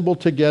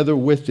assembled together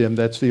with them,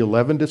 that's the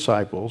 11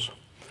 disciples,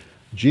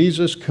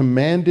 Jesus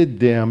commanded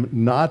them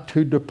not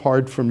to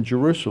depart from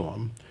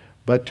Jerusalem,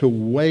 but to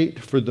wait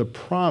for the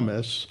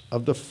promise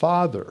of the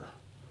Father.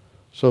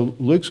 So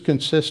Luke's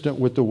consistent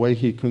with the way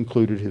he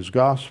concluded his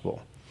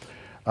gospel,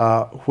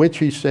 which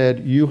he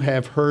said, "You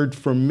have heard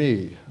from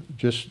me,"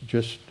 just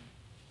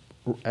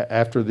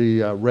after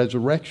the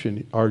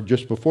resurrection, or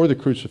just before the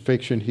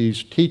crucifixion.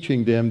 He's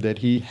teaching them that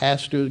he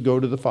has to go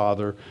to the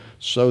Father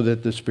so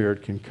that the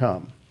Spirit can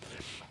come.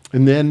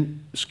 And then,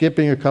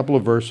 skipping a couple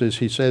of verses,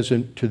 he says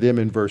to them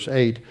in verse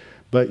 8,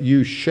 "But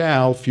you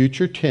shall,"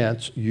 future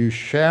tense, "you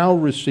shall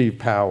receive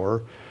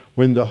power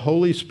when the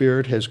Holy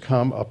Spirit has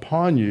come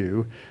upon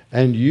you,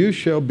 and you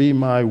shall be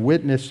my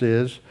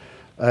witnesses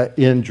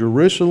in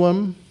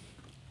Jerusalem,"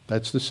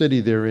 that's the city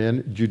they're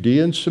in,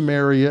 "Judea and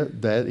Samaria,"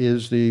 that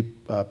is the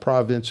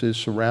provinces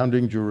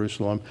surrounding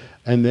Jerusalem,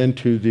 and then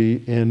to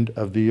the end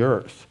of the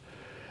earth.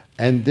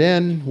 And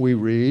then we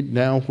read,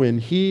 "Now when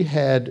he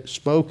had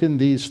spoken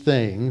these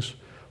things,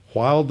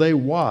 while they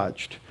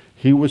watched,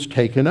 he was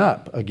taken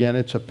up." Again,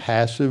 it's a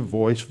passive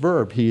voice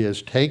verb. He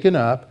is taken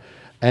up,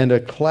 and a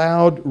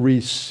cloud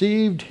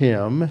received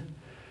him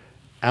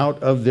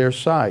out of their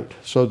sight.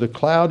 So the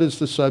cloud is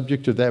the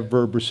subject of that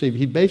verb receive.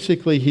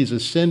 He's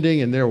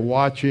ascending and they're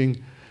watching,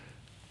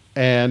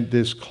 and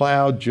this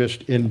cloud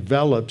just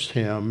envelops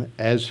him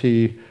as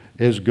he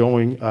is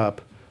going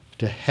up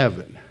to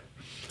heaven.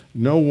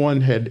 No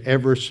one had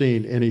ever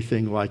seen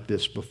anything like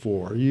this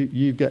before.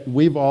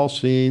 We've all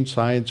seen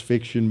science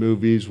fiction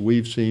movies.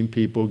 We've seen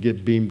people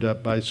get beamed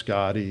up by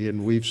Scotty,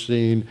 and we've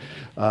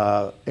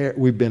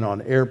been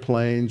on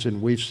airplanes,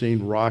 and we've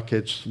seen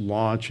rockets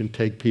launch and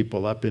take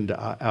people up into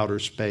outer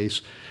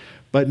space.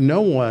 But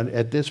no one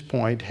at this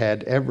point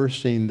had ever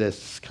seen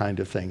this kind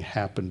of thing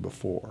happen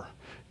before.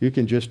 You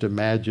can just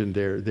imagine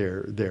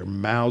their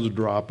mouths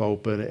drop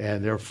open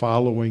and they're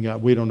following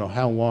up. We don't know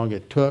how long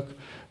it took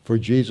for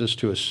Jesus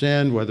to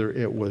ascend, whether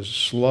it was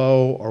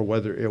slow or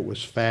whether it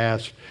was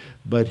fast,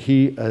 but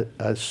he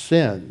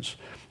ascends.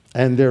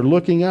 And they're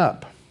looking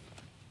up.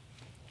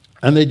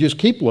 And they just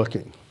keep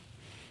looking.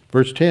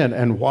 Verse 10,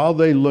 "And while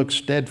they looked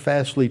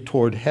steadfastly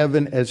toward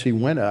heaven as he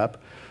went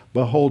up,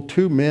 behold,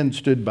 two men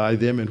stood by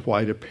them in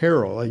white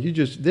apparel."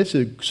 This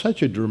is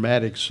such a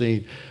dramatic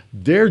scene.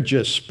 They're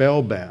just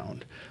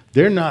spellbound.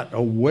 They're not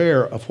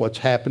aware of what's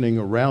happening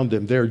around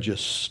them. They're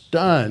just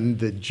stunned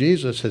that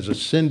Jesus has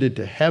ascended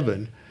to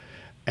heaven.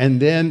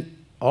 And then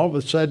all of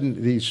a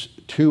sudden these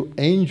two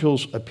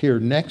angels appear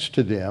next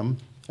to them,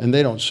 and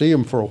they don't see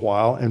them for a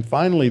while, and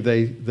finally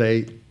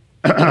they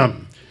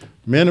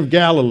men of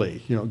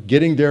Galilee,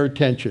 getting their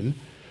attention,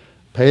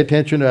 pay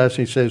attention to us.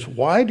 He says,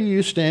 why do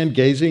you stand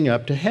gazing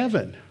up to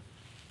heaven?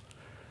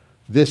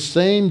 This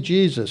same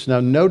Jesus. Now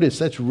notice,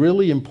 that's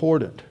really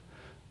important,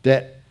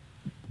 that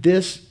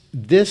this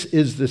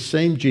is the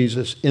same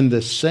Jesus in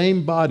the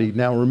same body.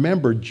 Now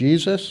remember,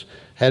 Jesus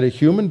had a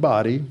human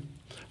body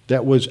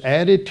that was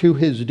added to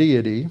his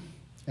deity,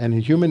 and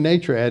human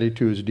nature added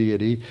to his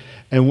deity.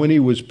 And when he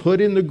was put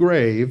in the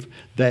grave,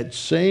 that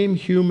same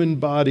human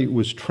body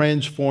was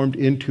transformed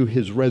into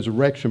his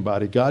resurrection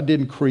body. God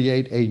didn't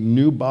create a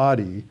new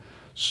body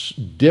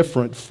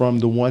different from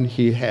the one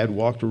he had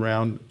walked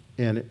around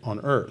in on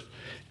earth.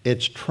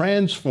 It's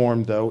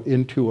transformed, though,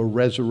 into a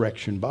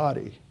resurrection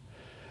body.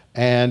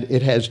 And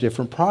it has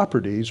different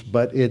properties,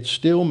 but it's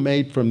still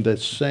made from the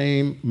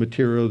same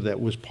material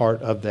that was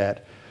part of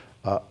that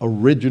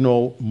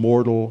original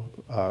mortal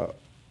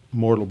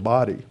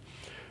body.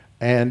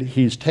 And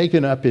he's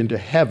taken up into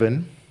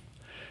heaven,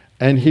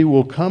 and he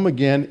will come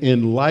again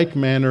in like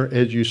manner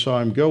as you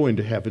saw him go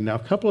into heaven. Now, a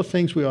couple of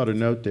things we ought to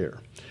note there.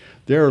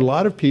 There are a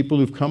lot of people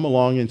who've come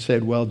along and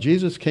said, well,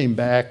 Jesus came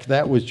back.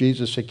 That was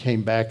Jesus that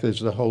came back as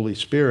the Holy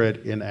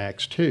Spirit in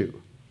Acts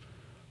 2.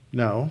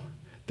 No.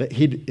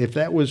 If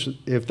that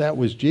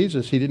was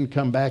Jesus, he didn't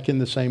come back in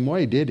the same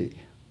way, did he?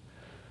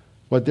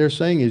 What they're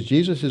saying is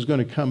Jesus is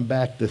going to come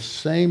back the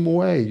same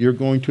way. You're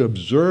going to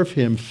observe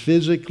him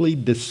physically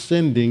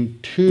descending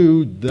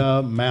to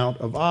the Mount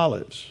of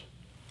Olives.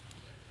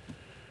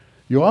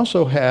 You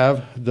also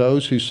have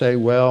those who say,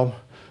 well,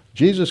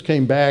 Jesus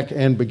came back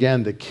and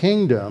began the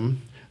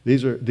kingdom.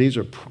 These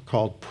are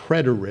called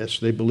preterists.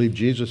 They believe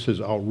Jesus has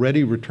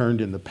already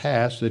returned in the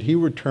past, that he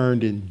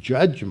returned in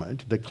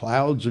judgment, the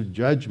clouds of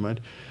judgment,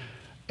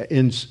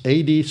 in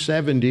AD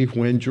 70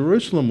 when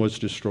Jerusalem was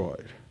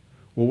destroyed.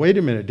 Well, wait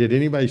a minute. Did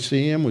anybody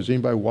see him? Was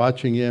anybody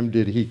watching him?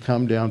 Did he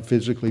come down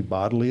physically,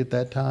 bodily at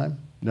that time?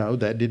 No,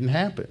 that didn't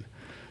happen.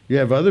 You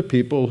have other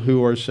people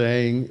who are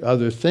saying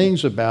other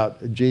things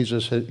about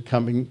Jesus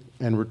coming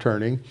and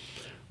returning,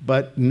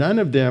 but none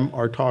of them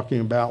are talking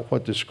about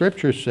what the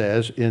scripture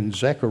says in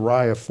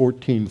Zechariah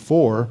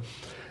 14:4.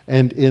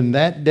 And in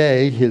that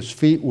day his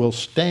feet will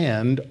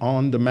stand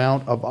on the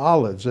Mount of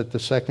Olives at the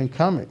second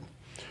coming,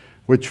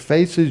 which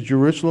faces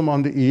Jerusalem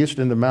on the east,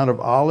 and the Mount of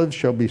Olives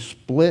shall be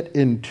split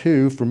in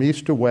two from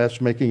east to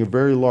west, making a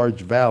very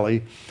large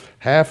valley.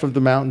 Half of the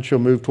mountain shall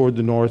move toward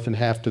the north and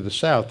half to the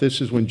south.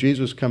 This is when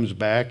Jesus comes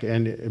back,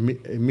 and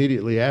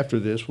immediately after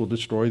this will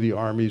destroy the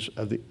armies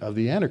of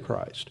the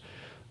Antichrist.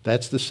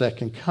 That's the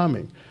second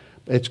coming.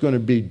 It's going to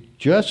be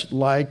just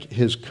like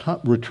his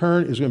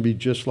return is going to be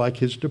just like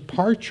his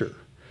departure.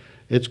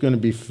 It's going to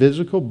be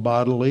physical,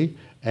 bodily,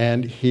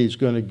 and he's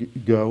going to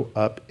go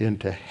up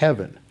into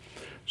heaven.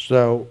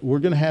 So we're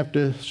going to have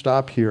to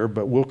stop here,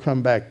 but we'll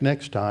come back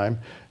next time,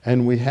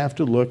 and we have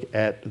to look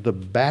at the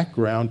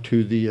background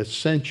to the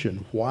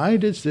ascension. Why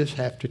does this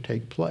have to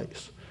take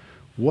place?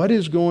 What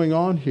is going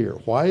on here?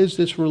 Why is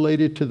this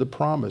related to the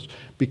promise?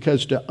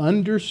 Because to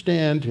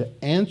understand, to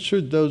answer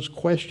those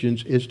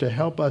questions is to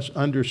help us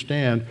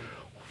understand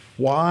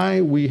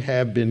why we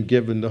have been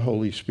given the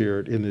Holy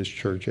Spirit in this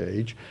church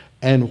age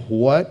and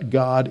what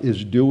God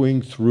is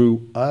doing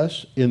through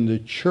us in the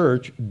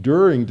church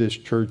during this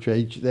church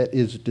age that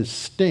is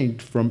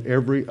distinct from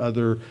every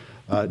other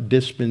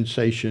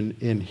dispensation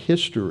in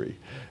history.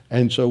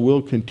 And so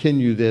we'll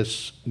continue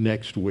this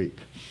next week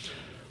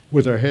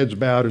with our heads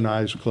bowed and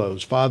eyes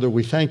closed. Father,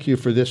 we thank you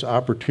for this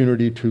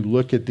opportunity to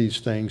look at these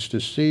things,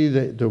 to see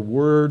that the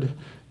Word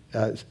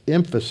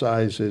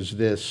emphasizes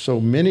this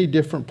so many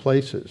different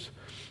places,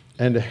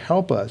 and to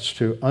help us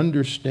to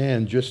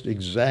understand just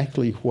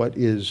exactly what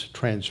is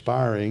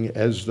transpiring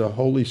as the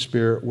Holy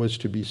Spirit was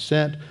to be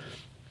sent,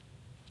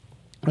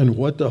 and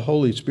what the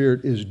Holy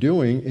Spirit is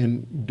doing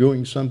in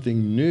doing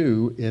something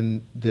new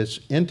in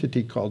this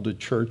entity called the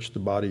church, the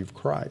body of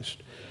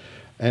Christ.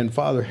 And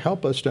Father,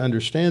 help us to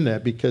understand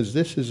that, because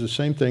this is the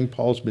same thing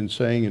Paul's been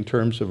saying in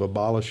terms of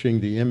abolishing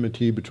the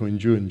enmity between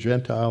Jew and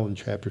Gentile in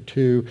chapter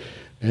 2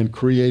 and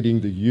creating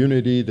the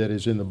unity that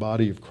is in the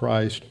body of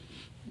Christ.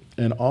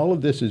 And all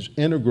of this is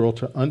integral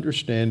to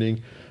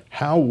understanding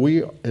how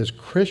we as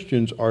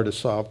Christians are to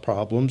solve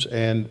problems,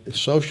 and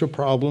social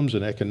problems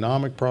and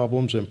economic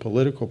problems and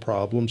political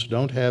problems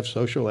don't have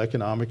social,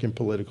 economic, and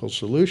political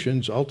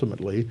solutions.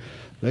 Ultimately,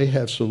 they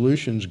have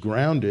solutions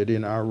grounded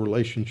in our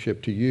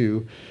relationship to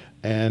you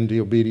and the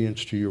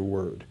obedience to your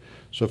word.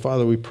 So,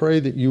 Father, we pray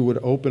that you would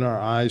open our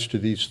eyes to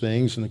these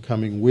things in the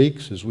coming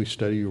weeks as we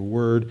study your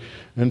word.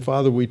 And,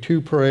 Father, we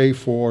too pray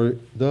for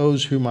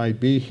those who might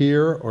be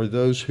here or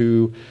those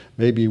who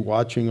may be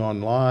watching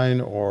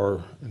online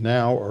or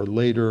now or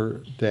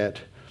later, that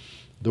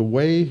the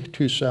way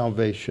to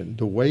salvation,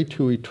 the way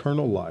to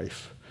eternal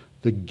life,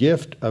 the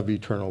gift of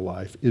eternal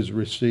life is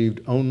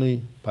received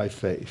only by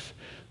faith,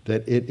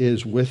 that it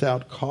is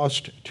without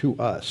cost to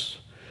us,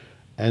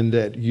 and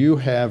that you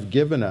have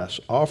given us,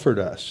 offered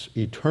us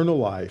eternal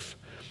life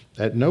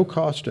at no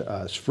cost to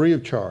us, free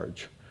of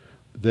charge,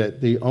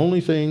 that the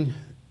only thing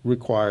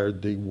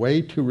required, the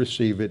way to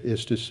receive it,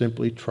 is to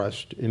simply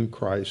trust in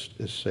Christ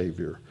as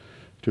Savior,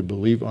 to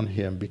believe on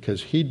him,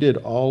 because he did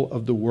all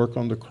of the work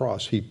on the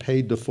cross. He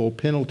paid the full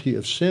penalty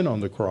of sin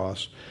on the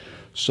cross,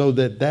 so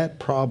that that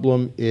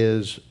problem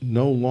is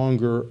no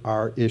longer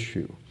our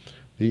issue.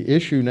 The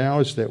issue now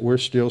is that we're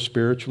still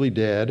spiritually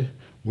dead.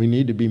 We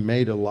need to be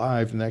made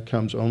alive, and that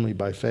comes only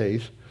by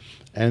faith,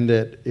 and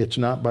that it's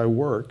not by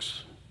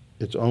works.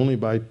 It's only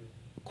by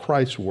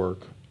Christ's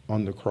work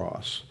on the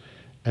cross.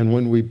 And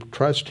when we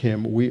trust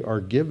him, we are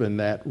given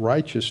that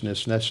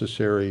righteousness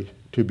necessary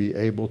to be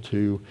able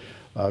to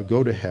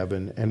go to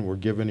heaven, and we're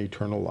given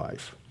eternal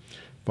life.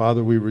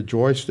 Father, we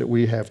rejoice that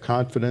we have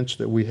confidence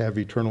that we have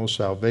eternal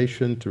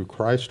salvation through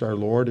Christ our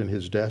Lord and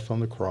his death on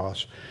the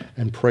cross,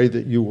 and pray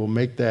that you will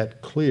make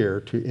that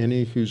clear to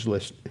any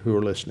who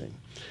are listening.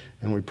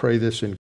 And we pray this in